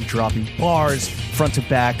 Dropping bars front to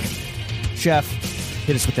back. Chef,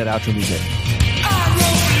 hit us with that outro music.